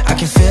 I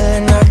can feel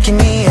it knocking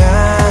me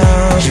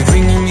out. You're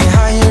bringing me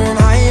higher and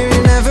higher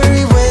in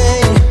every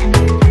way.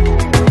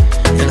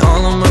 And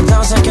all of my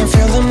doubts, I can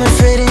feel them, they're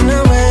fading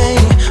away.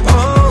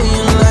 Oh,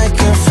 you're like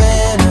a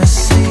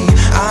fantasy.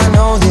 I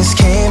know this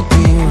can't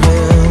be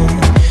real.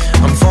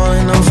 I'm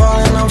falling, I'm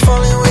falling, I'm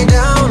falling way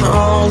down.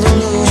 All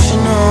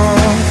delusional.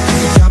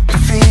 Got me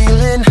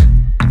feeling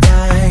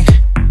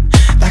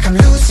like I'm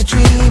lucid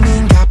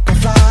dreaming. Got me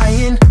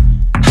flying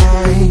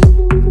high.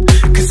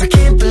 'Cause I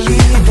can't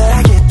believe that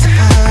I get to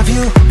have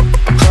you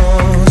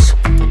close.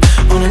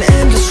 On an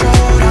endless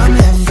road, I'm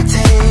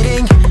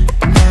levitating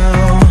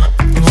now.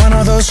 In one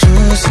of those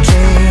lucid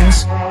dreams.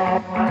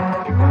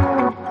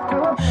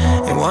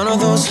 In one of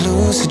those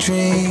lucid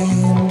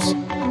dreams.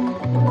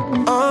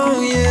 Oh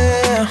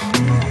yeah.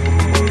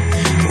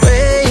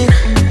 Wait,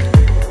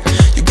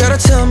 you gotta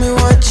tell me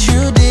what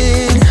you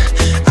did.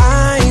 I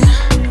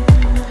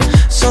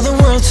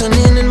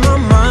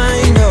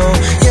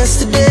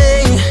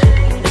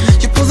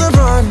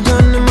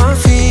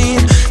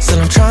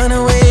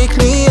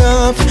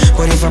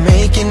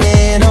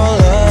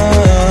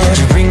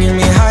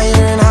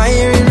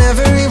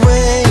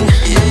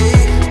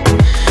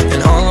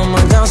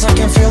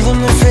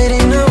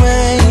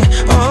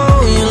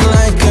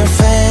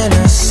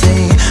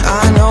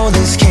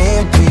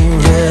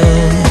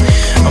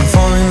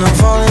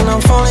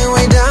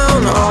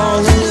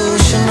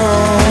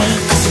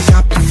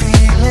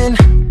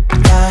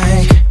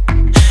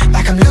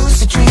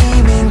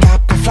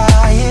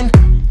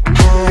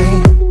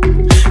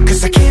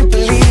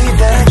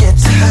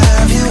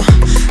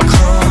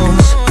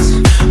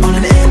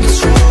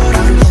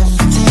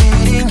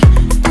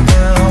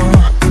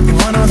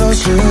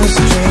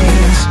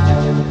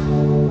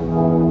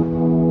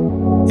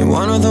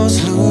of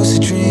those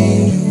lucid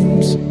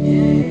dreams.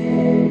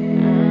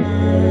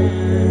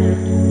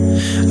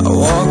 I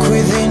walk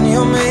within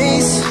your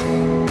maze.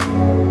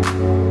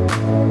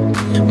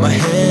 My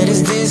head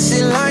is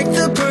dizzy like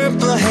the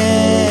purple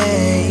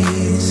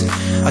haze.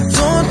 I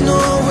don't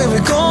know where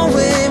we're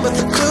going, but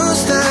the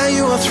clues that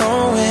you are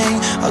throwing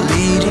are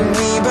leading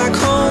me back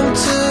home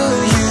to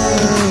you.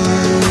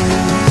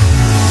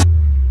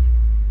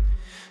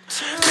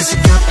 'Cause you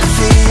got the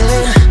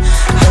feeling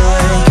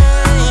high,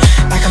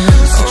 like I'm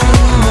lucid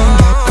dreaming,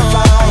 like I'm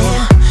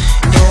flying,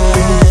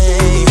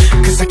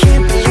 yeah. 'Cause I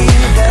can't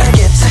believe that I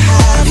get to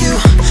have you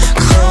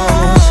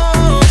close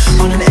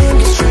on an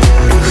endless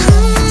route of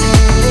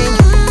levitating.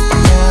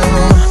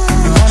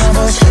 You're one of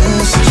those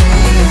lucid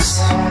dreams.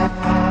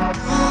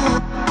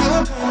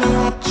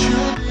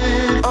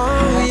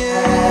 Oh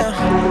yeah,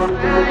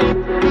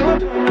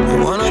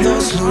 you're one of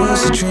those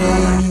lucid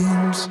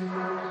dreams.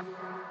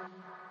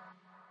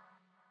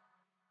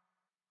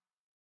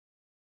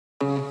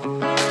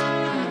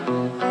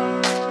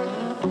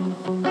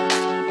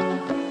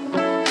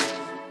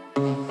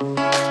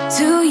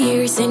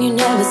 And you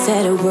never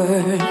said a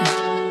word.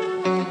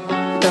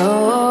 No,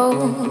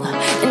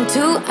 in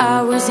 2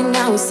 hours and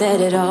now we said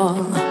it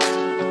all.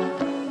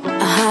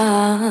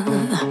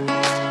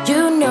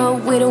 You know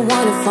we don't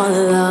wanna fall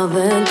in love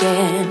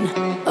again.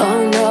 Oh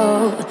no,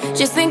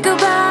 just think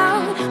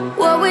about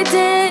what we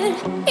did.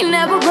 It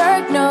never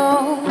worked, no.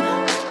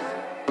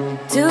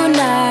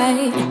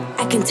 Tonight,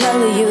 I can tell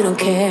that you don't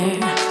care.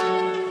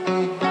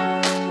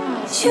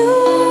 You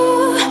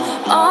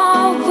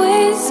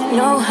always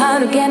know how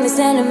to get me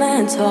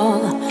sentimental.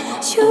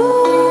 You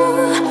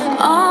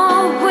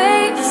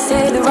always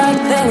say the right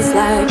things,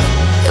 like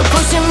you're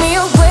pushing me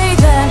away,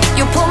 then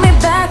you pull me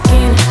back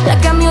in.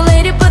 Like I'm your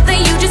lady, but then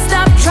you just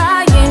stop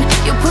trying.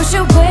 You push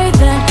away,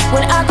 then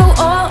when I go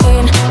all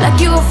in, like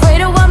you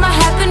afraid of what might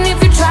happen if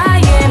you're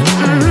trying.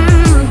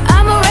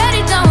 I'm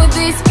already done with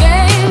these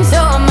games, so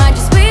I might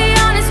just be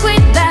honest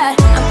with that.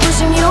 I'm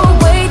pushing you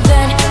away,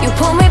 then you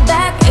pull me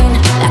back in.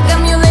 Like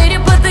I'm your lady,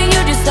 but then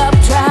you just stop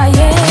trying.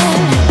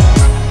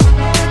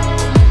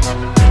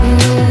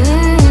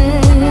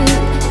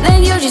 Then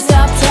you just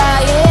stop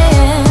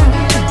trying.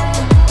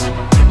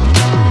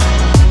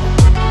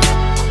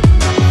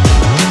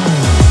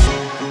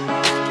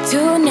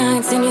 Two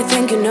nights and you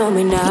think you know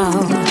me now.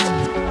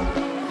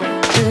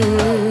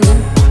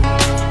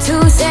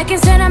 2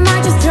 seconds and I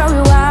might just throw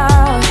you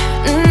out.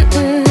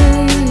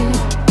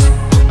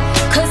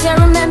 'Cause I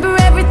remember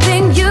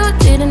everything you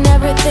did and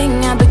everything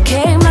I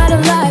became out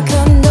of like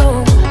a no.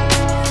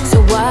 So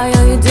why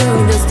are you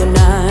doing this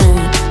tonight?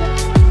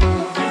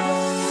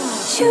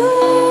 You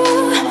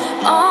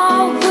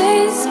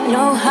always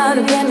know how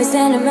to get me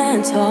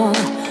sentimental.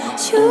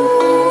 You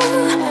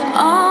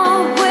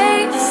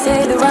always say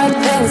the right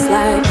things,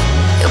 like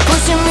you're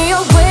pushing me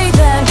away,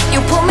 then you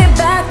pull me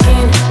back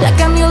in. Like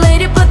I'm your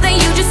lady, but then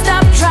you just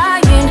stop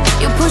trying.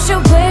 You push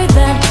away,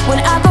 then when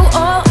I go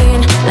all in,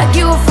 like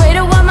you afraid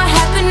of what might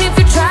happen if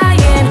you're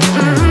trying.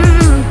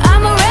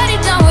 I'm already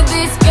done with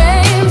this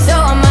game, so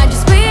I might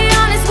just be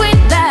honest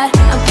with that.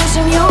 I'm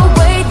pushing you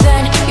away,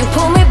 then you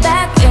pull me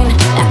back in.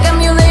 Like I'm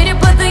your lady,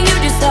 but then you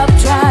just stop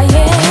trying.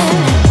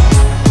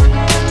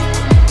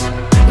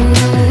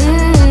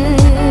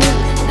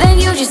 Then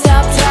you just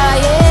stop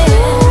trying.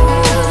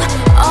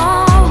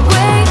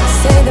 Always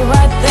say the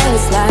right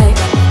things, like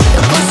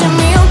you're pushing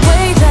me away.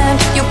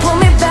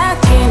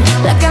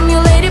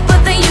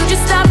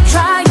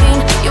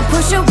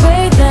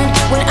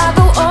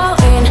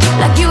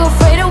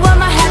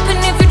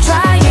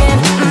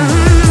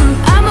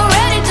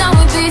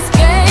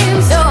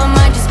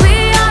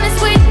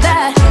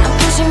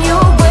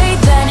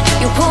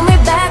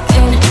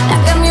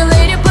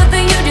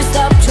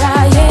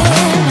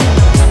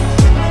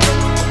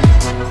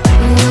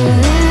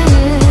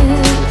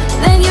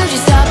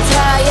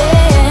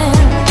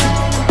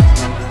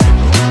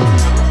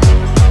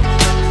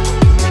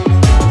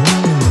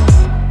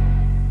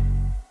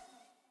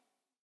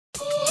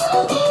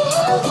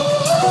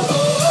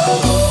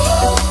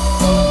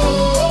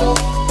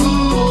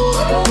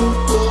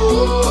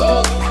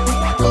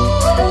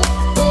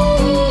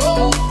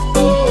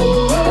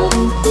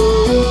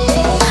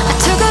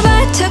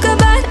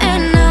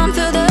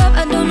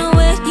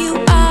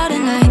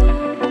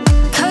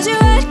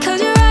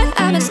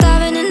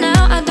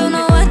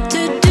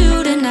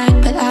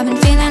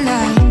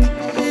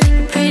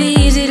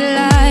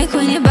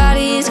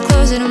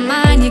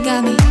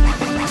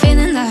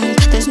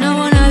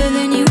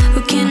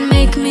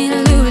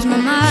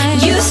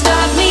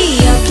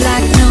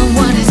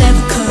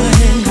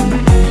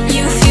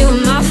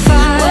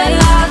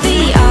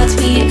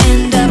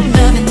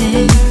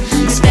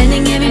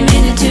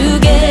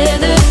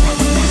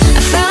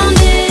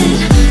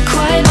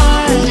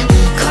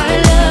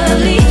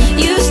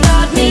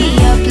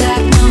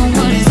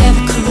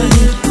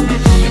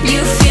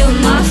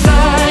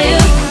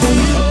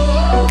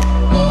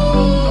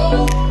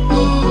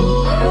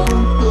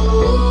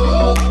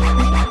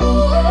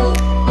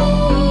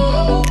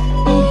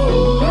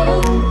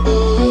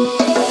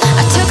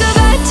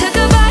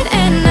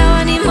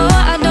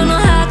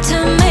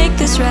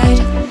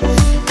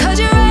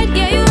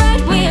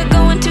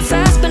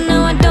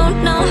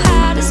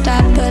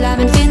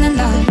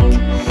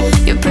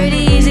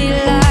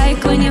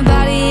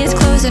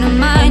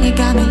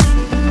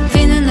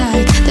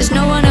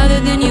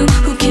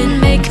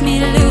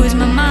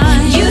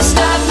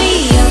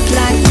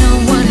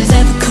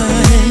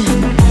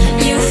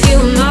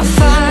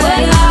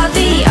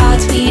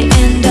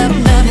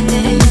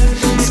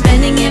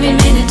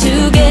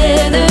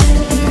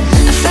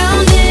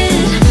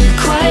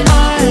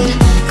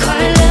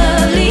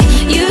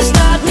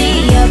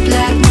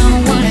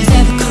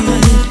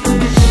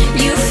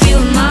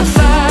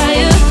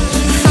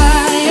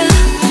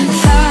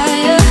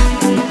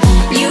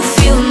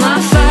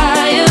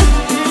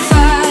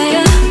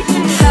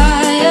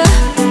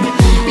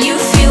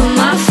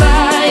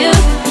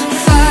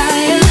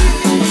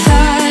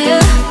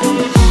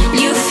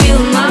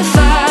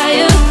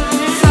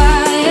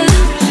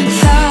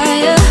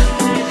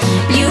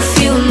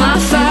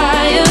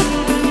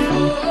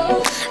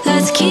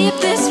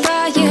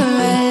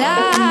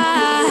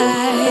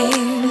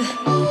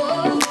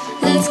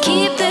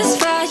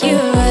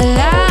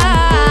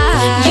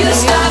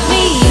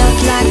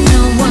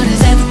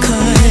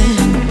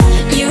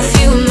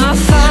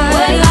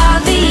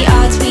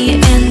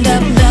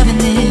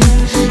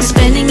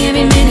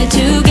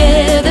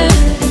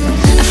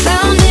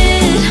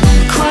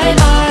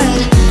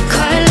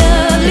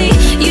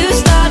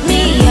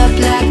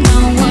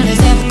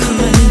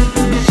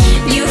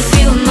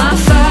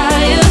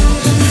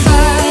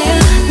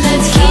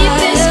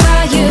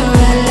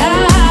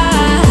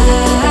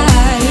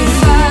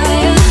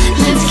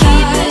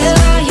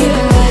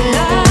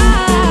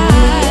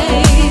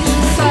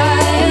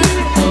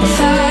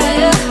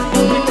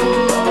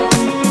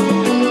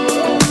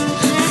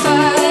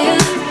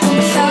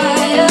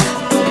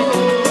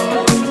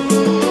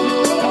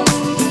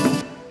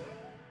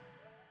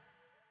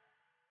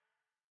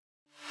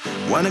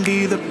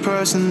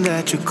 person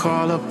that you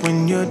call up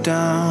when you're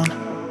down.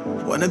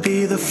 Wanna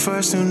be the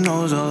first who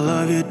knows all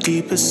of your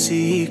deepest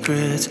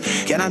secrets.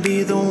 Can I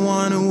be the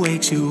one who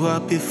wakes you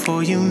up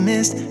before you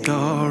miss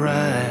your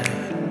ride?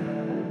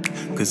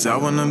 Cause I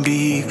wanna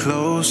be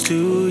close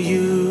to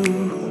you,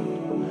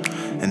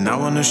 and I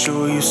wanna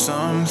show you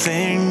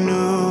something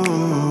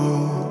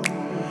new.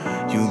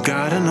 You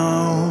gotta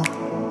know,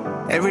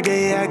 every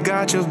day I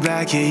got your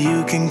back, yeah,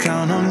 you can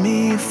count on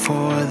me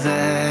for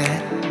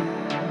that.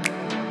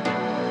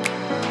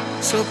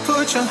 So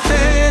put your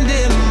hand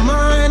in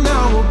mine,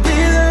 I will be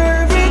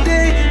there every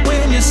day.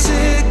 When you're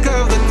sick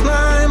of the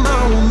climb, I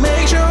will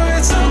make sure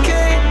it's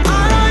okay.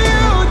 I know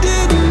you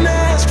didn't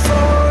ask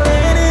for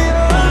any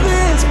of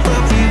this,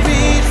 but we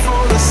reach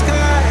for the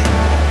sky,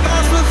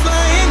 pass with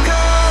flying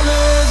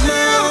colors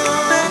now.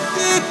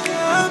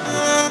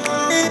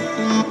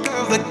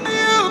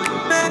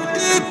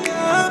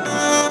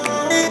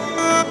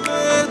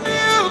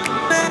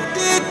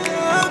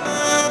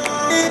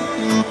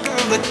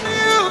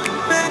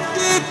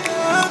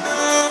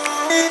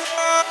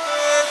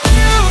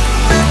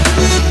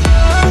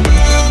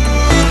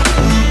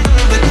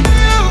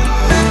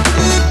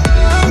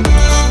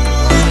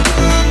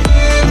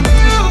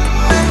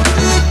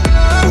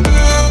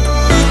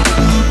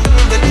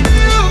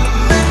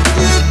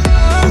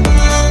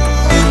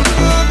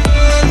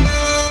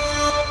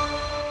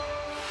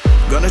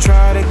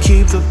 Try to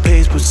keep the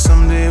pace, but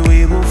someday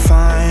we will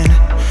find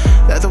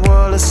that the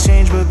world has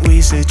changed, but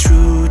we stay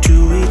true to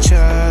each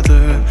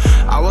other.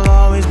 I will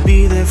always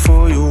be there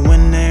for you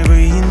whenever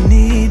you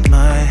need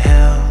my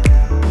help.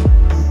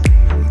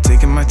 I'm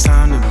taking my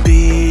time to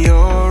be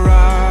your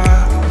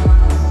rock.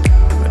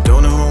 I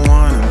don't ever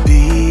wanna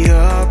be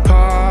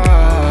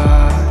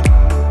apart.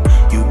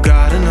 You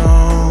gotta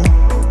know,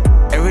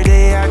 every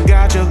day I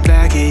got your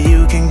back, yeah,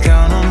 you can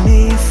count on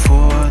me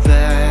for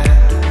that.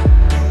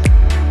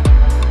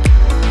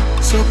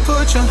 So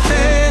put your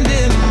hand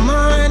in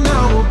mine, I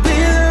will be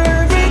there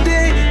every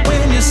day.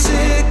 When you're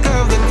sick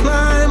of the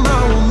climb, I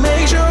will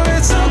make sure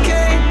it's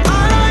okay.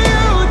 I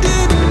know you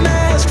didn't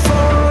ask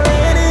for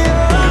any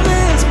of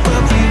this,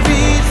 but we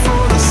reach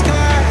for the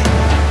sky,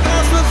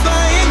 pass with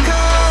flying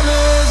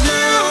colors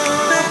now.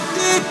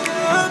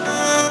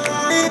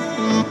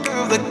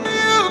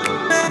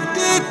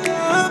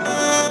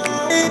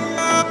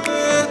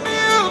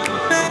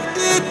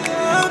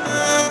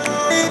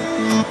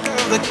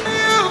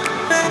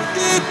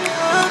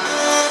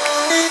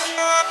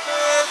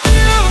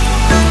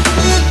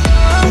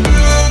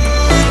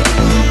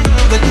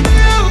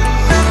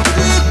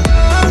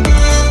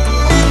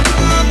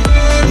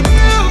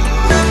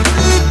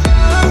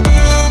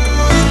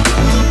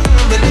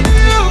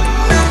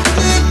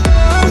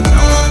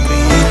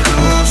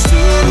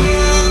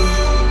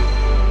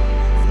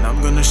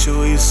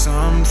 Show you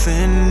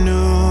something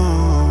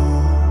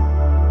new.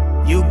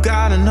 You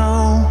gotta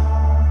know,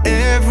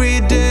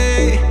 every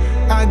day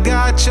I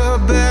got your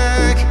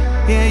back,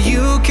 yeah,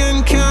 you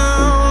can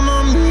count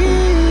on me,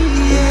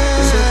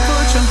 yeah. So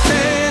put your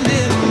hand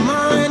in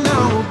mine, I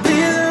will be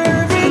there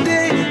every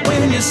day.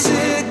 When you're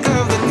sick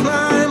of the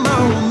climb, I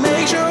will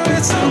make sure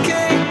it's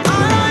okay. I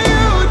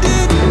know you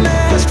didn't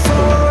ask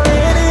for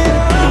any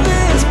of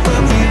this,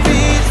 but we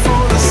reach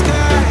for the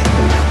sky,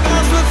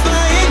 pass with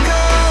flying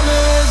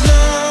colors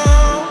now.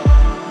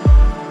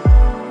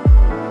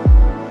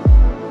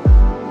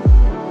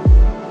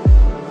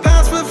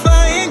 Pass with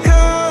flying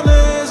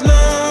colors now.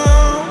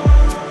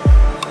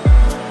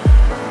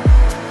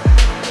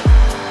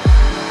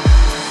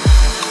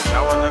 I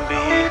wanna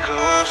be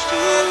close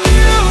to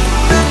you.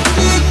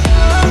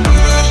 I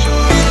wanna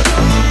show you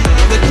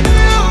something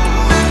new.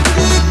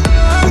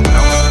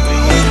 I wanna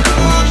be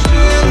close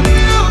to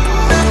you.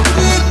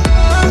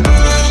 I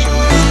wanna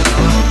show you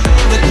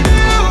something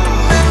new.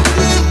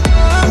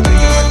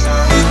 Taking my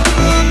time to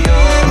be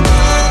your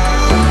rock.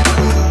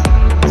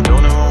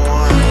 Don't ever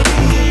wanna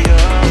be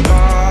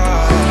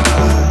apart.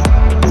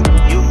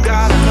 You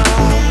gotta know.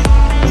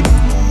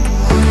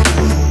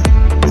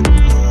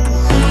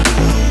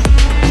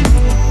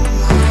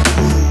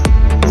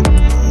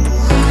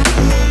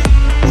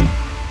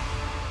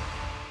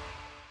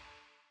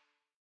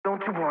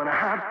 Don't you wanna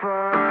have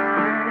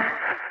fun?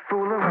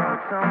 Fool around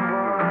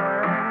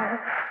someone?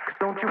 'Cause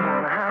don't you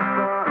wanna have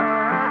fun?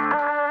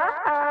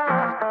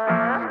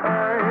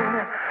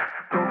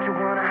 Don't you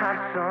wanna have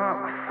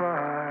some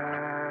fun?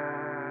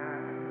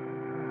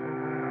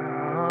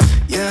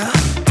 Yeah,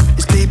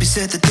 his baby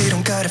said that they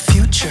don't got a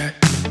future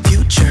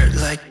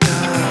like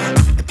that.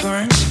 It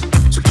burns,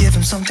 so give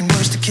him something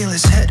worse to kill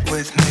his head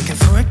with, make him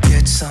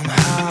forget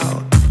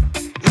somehow.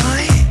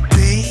 Might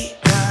be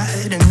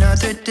that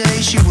another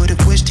day she would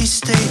have wished he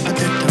stayed, but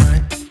they're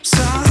done.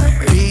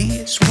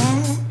 Sorry's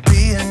won't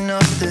be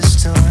enough this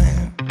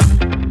time.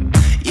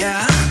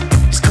 Yeah,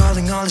 he's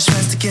calling all his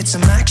friends to get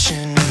some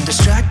action and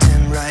distract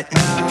him right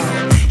now.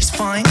 He's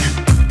fine,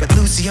 got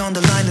Lucy on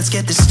the line, let's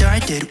get this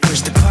started.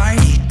 Where's the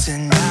party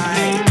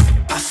tonight?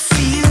 I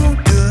feel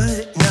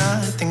good,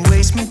 nothing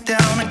weighs me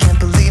down. I can't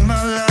believe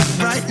my luck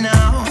right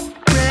now.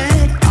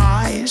 Red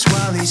eyes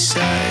while he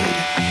said,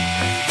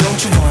 don't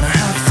you wanna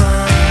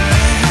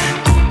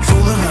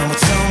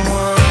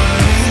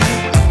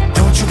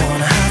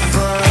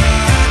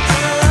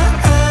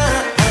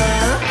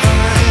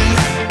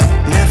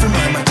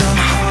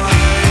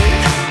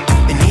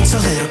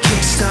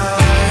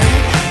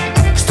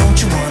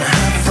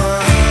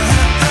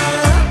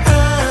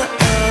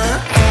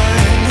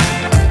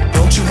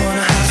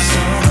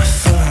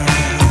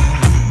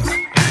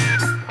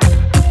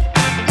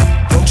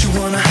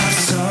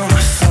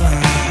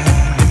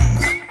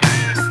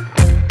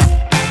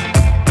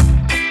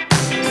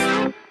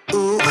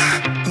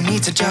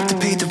needs a job to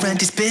pay the rent,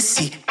 he's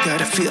busy.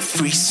 Gotta feel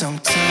free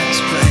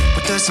sometimes, right?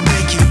 What doesn't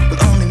make you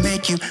will only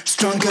make you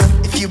stronger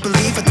if you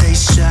believe what they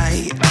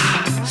say.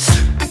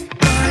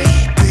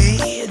 Might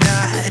be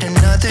that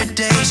another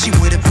day she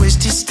would have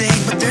wished he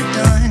stayed, but they're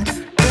done.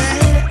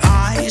 Red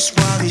eyes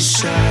while he's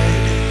shy.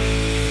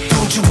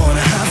 Don't you wanna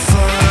have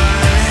fun?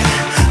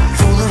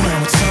 Fool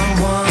around with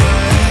someone.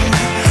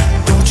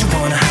 Don't you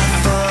wanna have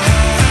fun?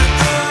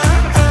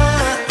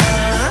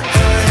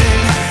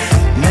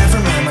 Never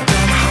mind my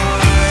dumb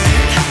heart.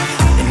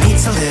 It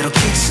needs a little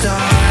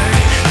kickstart.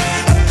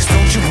 'Cause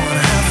don't you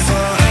wanna have fun?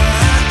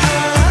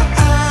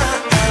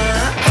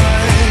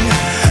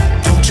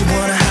 Don't you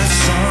wanna have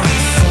some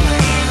fun?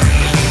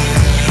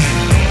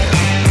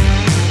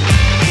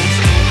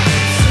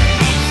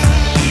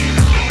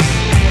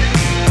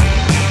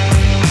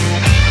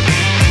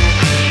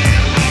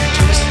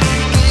 Just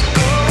make it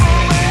go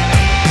away.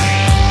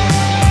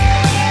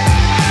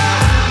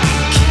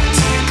 Can't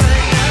take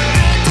another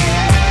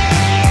day.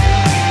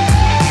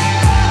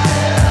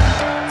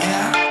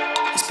 Yeah,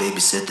 his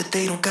baby said that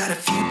they don't got a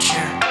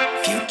future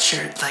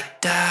like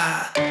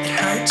that. It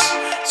hurts,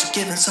 so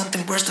giving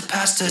something worse to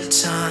pass the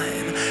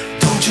time.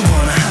 Don't you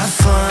wanna have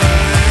fun?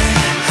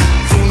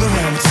 Fool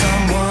around with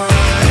someone.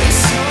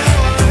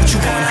 Don't you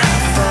wanna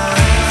have fun?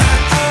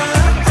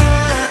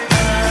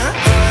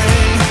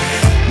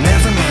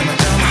 Never mind my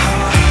dumb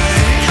heart.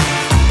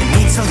 It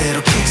needs a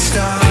little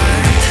kickstart.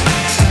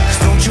 'Cause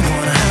don't you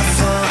wanna have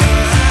fun?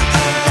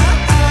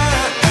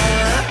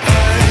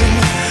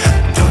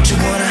 Don't you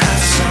wanna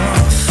have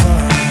some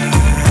fun?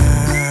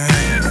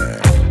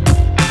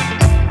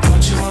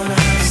 Don't you wanna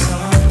have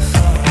some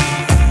fun?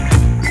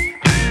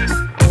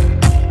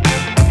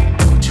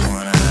 Don't you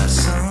wanna have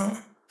some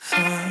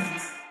fun?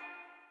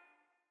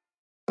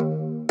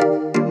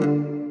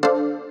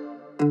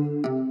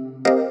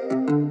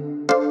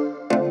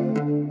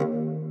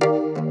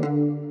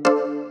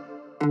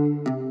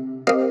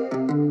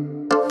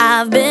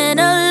 I've been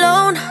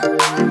alone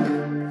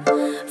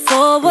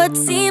for what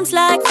seems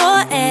like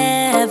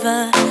forever.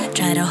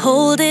 Try to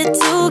hold it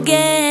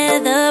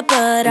together,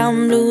 but I'm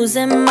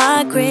losing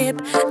my grip.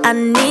 I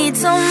need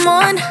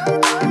someone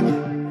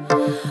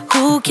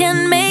who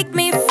can make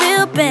me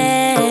feel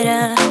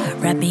better.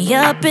 Wrap me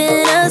up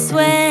in a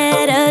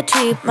sweater,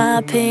 treat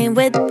my pain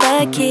with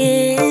a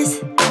kiss.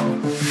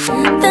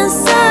 Then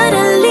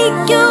suddenly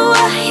you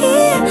are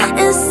here,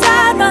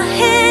 inside my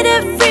head,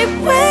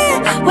 everywhere.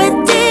 Where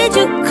did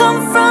you come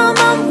from?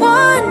 I'm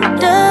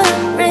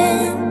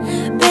wondering,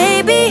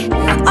 baby,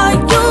 are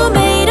you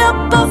made up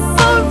of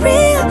for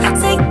real?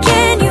 Say,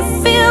 can you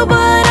feel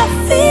what I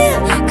feel?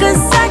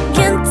 'Cause I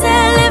can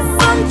tell if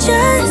I'm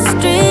just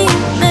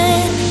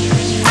dreaming.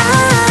 I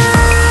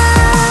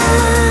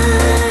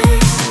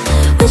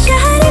wish I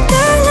had a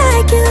girl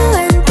like you,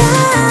 and I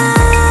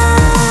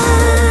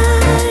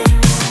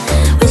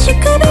wish you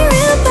could be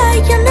real, but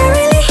you're not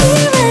really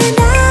here. And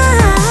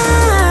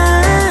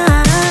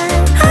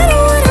I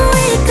don't wanna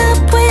wake up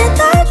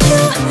without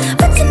you.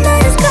 But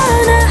tonight is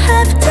gonna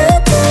have to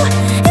do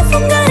if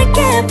I'm gonna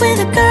get with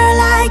a girl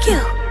like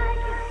you.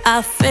 I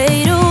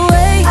fade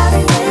away,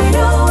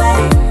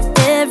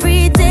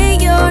 every day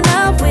you're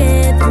not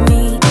with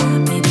me.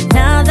 Maybe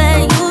now that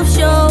you've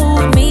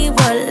showed me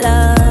what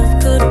love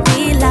could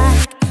be like,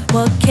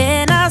 what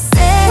can I say?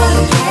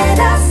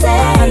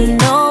 I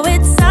know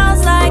it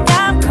sounds like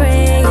I'm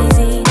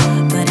crazy,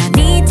 but I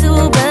need to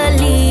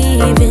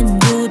believe in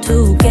you to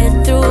get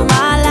through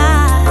my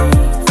life.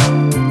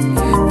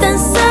 Then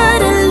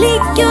suddenly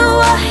you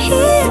are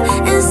here,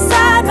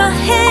 inside my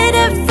head,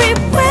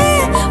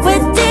 everywhere.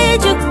 Where did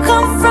you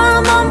come from?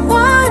 I'm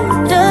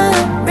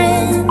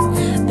wondering,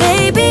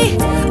 baby,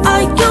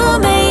 are you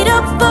made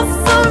up of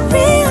for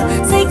real?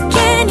 Say,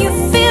 can you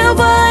feel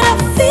what I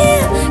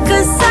feel?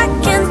 'Cause I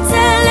can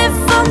tell if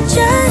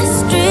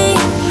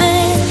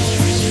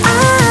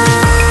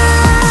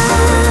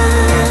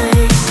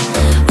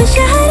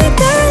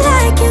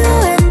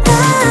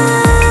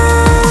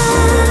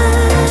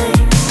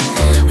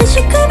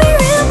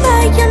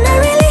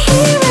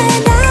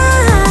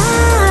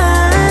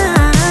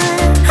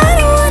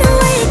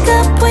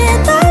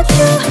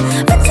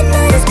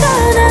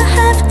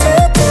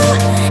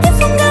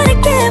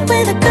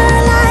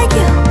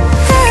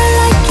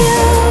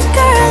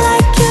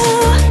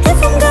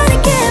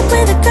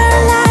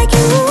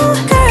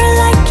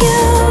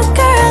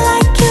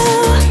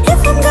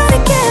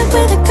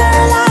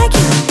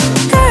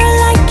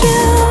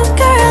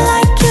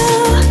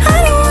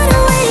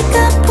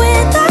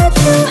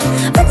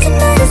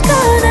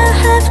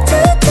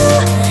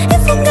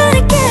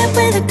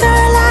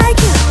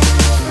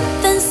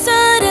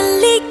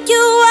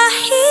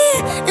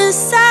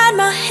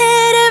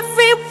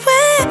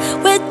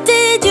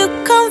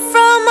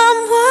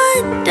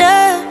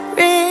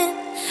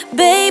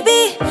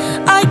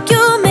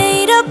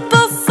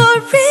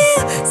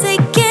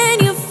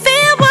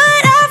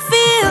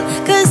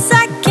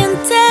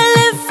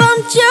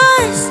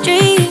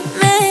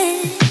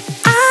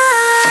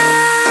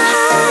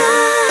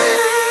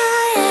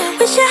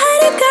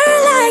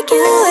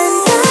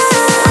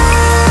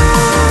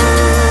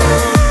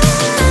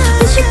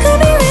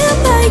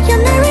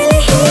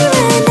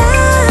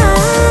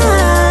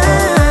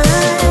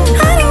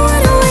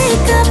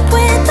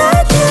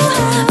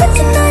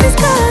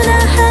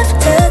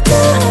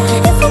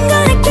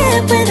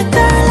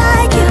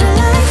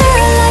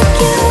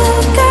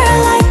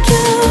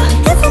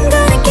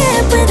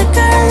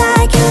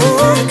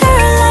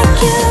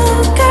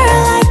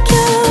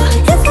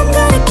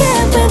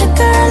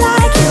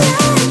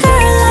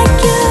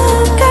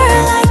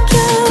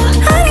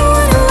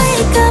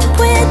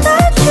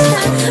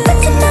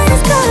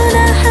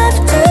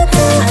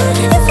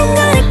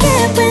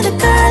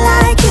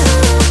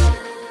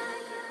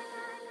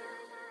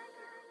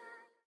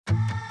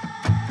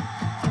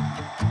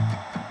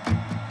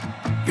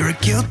You're a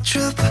guilt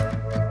trip,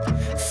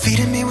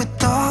 feeding me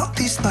with all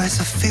these lies.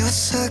 I feel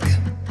sick.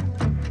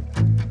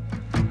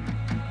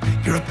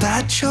 You're a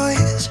bad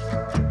choice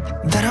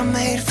that I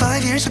made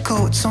 5 years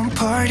ago at some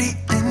party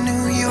in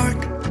New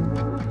York.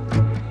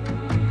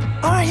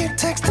 Are you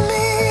texting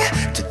me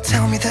to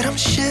tell me that I'm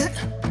shit?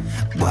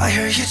 Why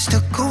are you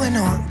still going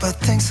on about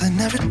things I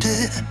never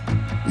did?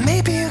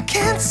 Maybe you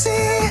can't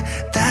see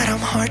that I'm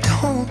hard to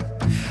hold.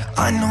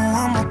 I know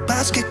I'm a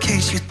basket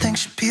case you think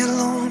should be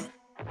alone,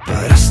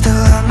 but I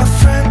still have my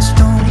friends,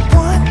 don't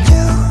want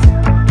you.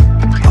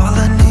 All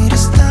I need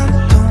is them,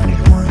 don't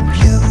want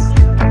you.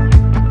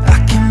 I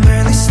can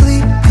barely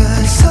sleep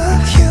cause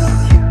of you,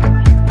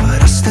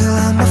 but I still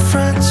have my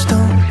friends,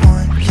 don't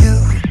want you.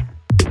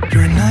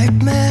 You're a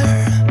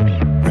nightmare,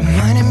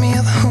 reminding me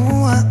of who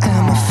I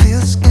am. I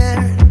feel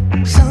scared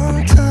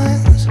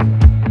sometimes.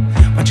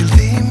 Why'd you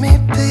leave me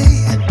be?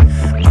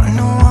 I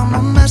know I'm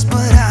a mess,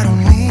 but I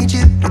don't need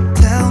you to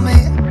tell me.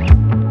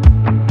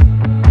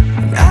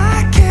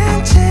 I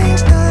can't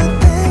change the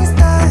things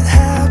that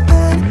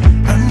happen.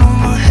 I know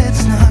my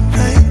head's not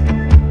right.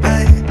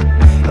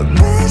 I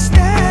wish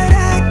that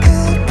I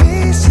could be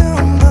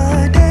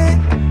somebody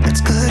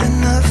that's good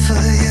enough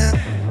for you,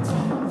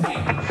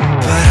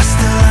 but I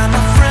still have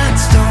my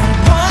friends, don't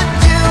want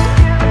you.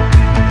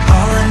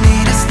 All I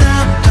need is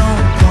them,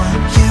 don't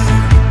want you.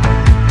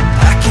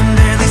 I can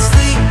barely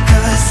sleep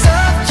cause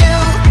of you,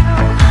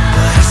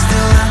 but I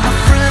still have my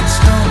friends,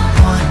 don't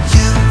want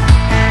you.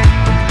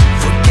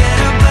 Forget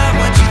about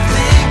what you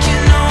think you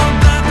know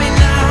about me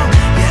now.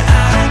 Yeah,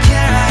 I don't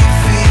care how you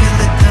feel,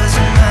 it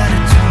doesn't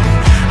matter to me.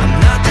 I'm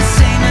not the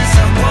same as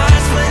I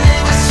was when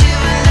it was you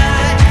and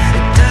I.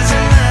 It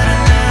doesn't matter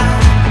now.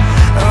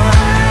 Oh,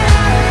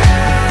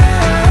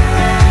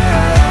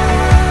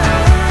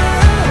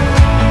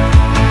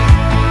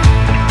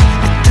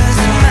 it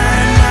doesn't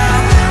matter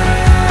now.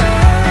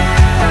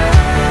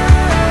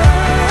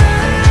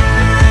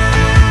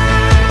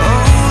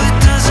 Oh, it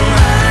doesn't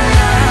matter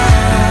now.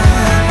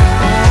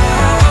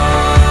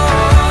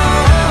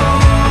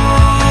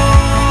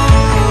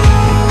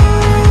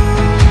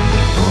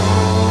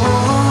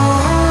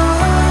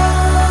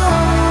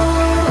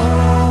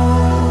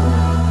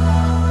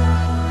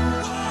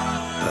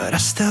 But I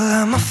still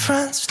have my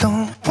friends,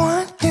 don't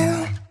want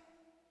you.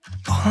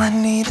 All I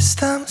need is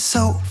them,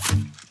 so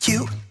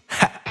you.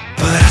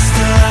 But I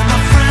still have my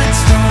friends,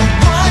 don't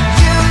want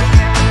you.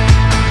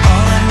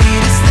 All I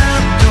need is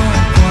them,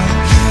 don't want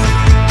you.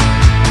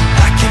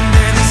 I can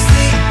barely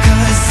sleep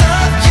cause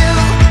of you,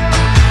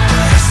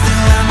 but I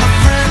still have my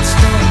friends,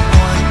 don't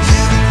want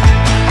you.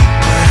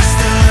 But I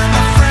still have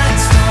my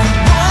friends, don't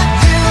want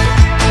you.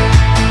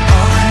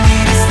 All I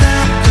need is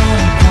them,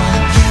 don't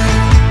want you.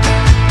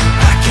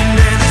 I can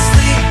barely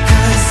sleep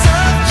cause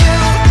of you,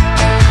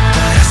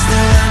 but I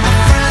still have my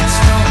friends,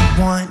 don't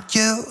want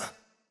you.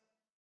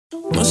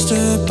 One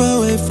step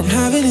away from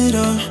having it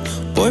all.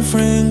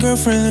 Boyfriend,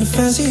 girlfriend,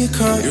 fancy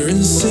car. You're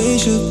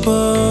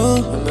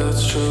insatiable, and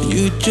that's true.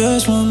 You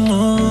just want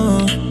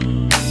more.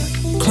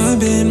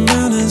 Climbing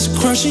mountains,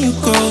 crushing your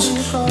goals,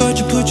 but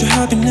you put your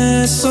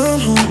happiness on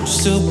hold.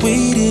 Still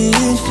waiting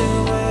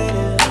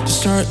to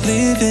start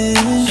living.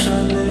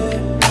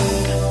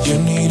 You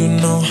need to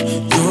know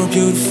you're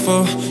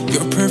beautiful,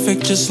 you're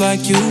perfect just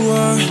like you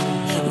are.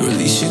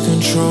 Release your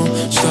control,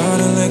 start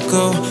to let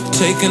go.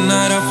 Take a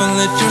night off and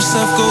let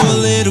yourself go a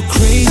little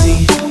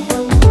crazy.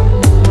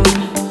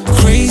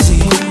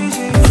 Crazy,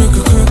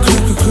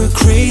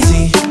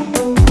 crazy.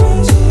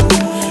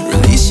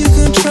 Release your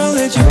control,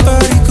 let your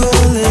body go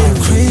a little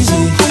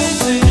crazy.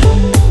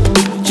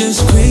 Just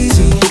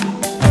crazy,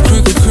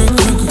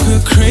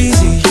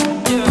 crazy.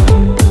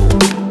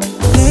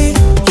 Let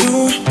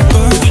your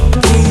body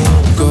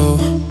go.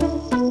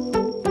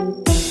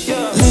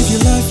 Live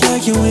your life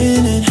like you're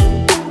winning.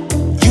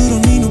 You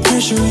don't need no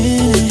pressure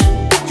in it.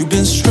 You've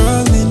been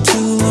struggling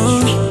too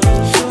long.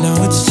 Now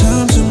it's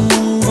time to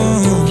move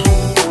on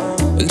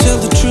and tell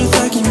the truth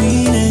like you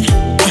mean it.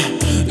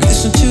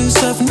 Listen to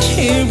yourself and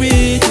hear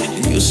it,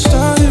 and you'll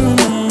start to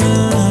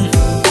remember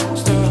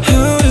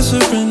how to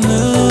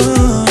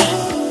surrender.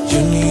 You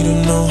need to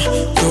know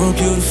you're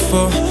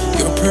beautiful,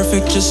 you're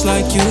perfect just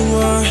like you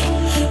are.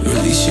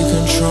 Release your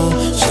control,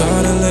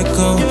 start to let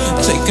go.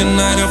 Take a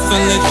night off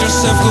and let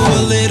yourself go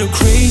a little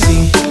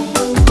crazy.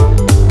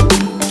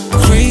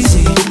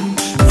 Crazy,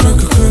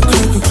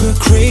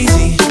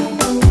 crazy.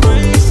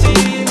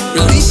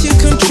 Release your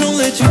control,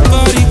 let your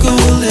body go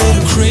a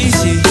little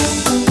crazy.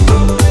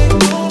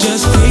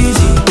 Just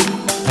crazy,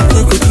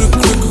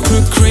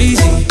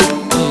 crazy.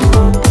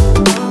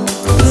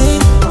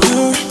 Let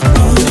your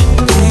body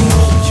breathe.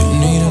 You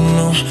need to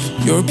know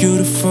you're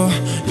beautiful,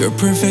 you're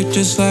perfect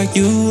just like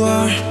you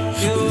are.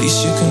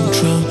 Release your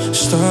control,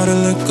 start to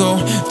let go.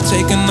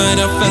 Take a night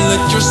off and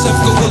let yourself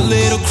go a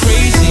little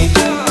crazy.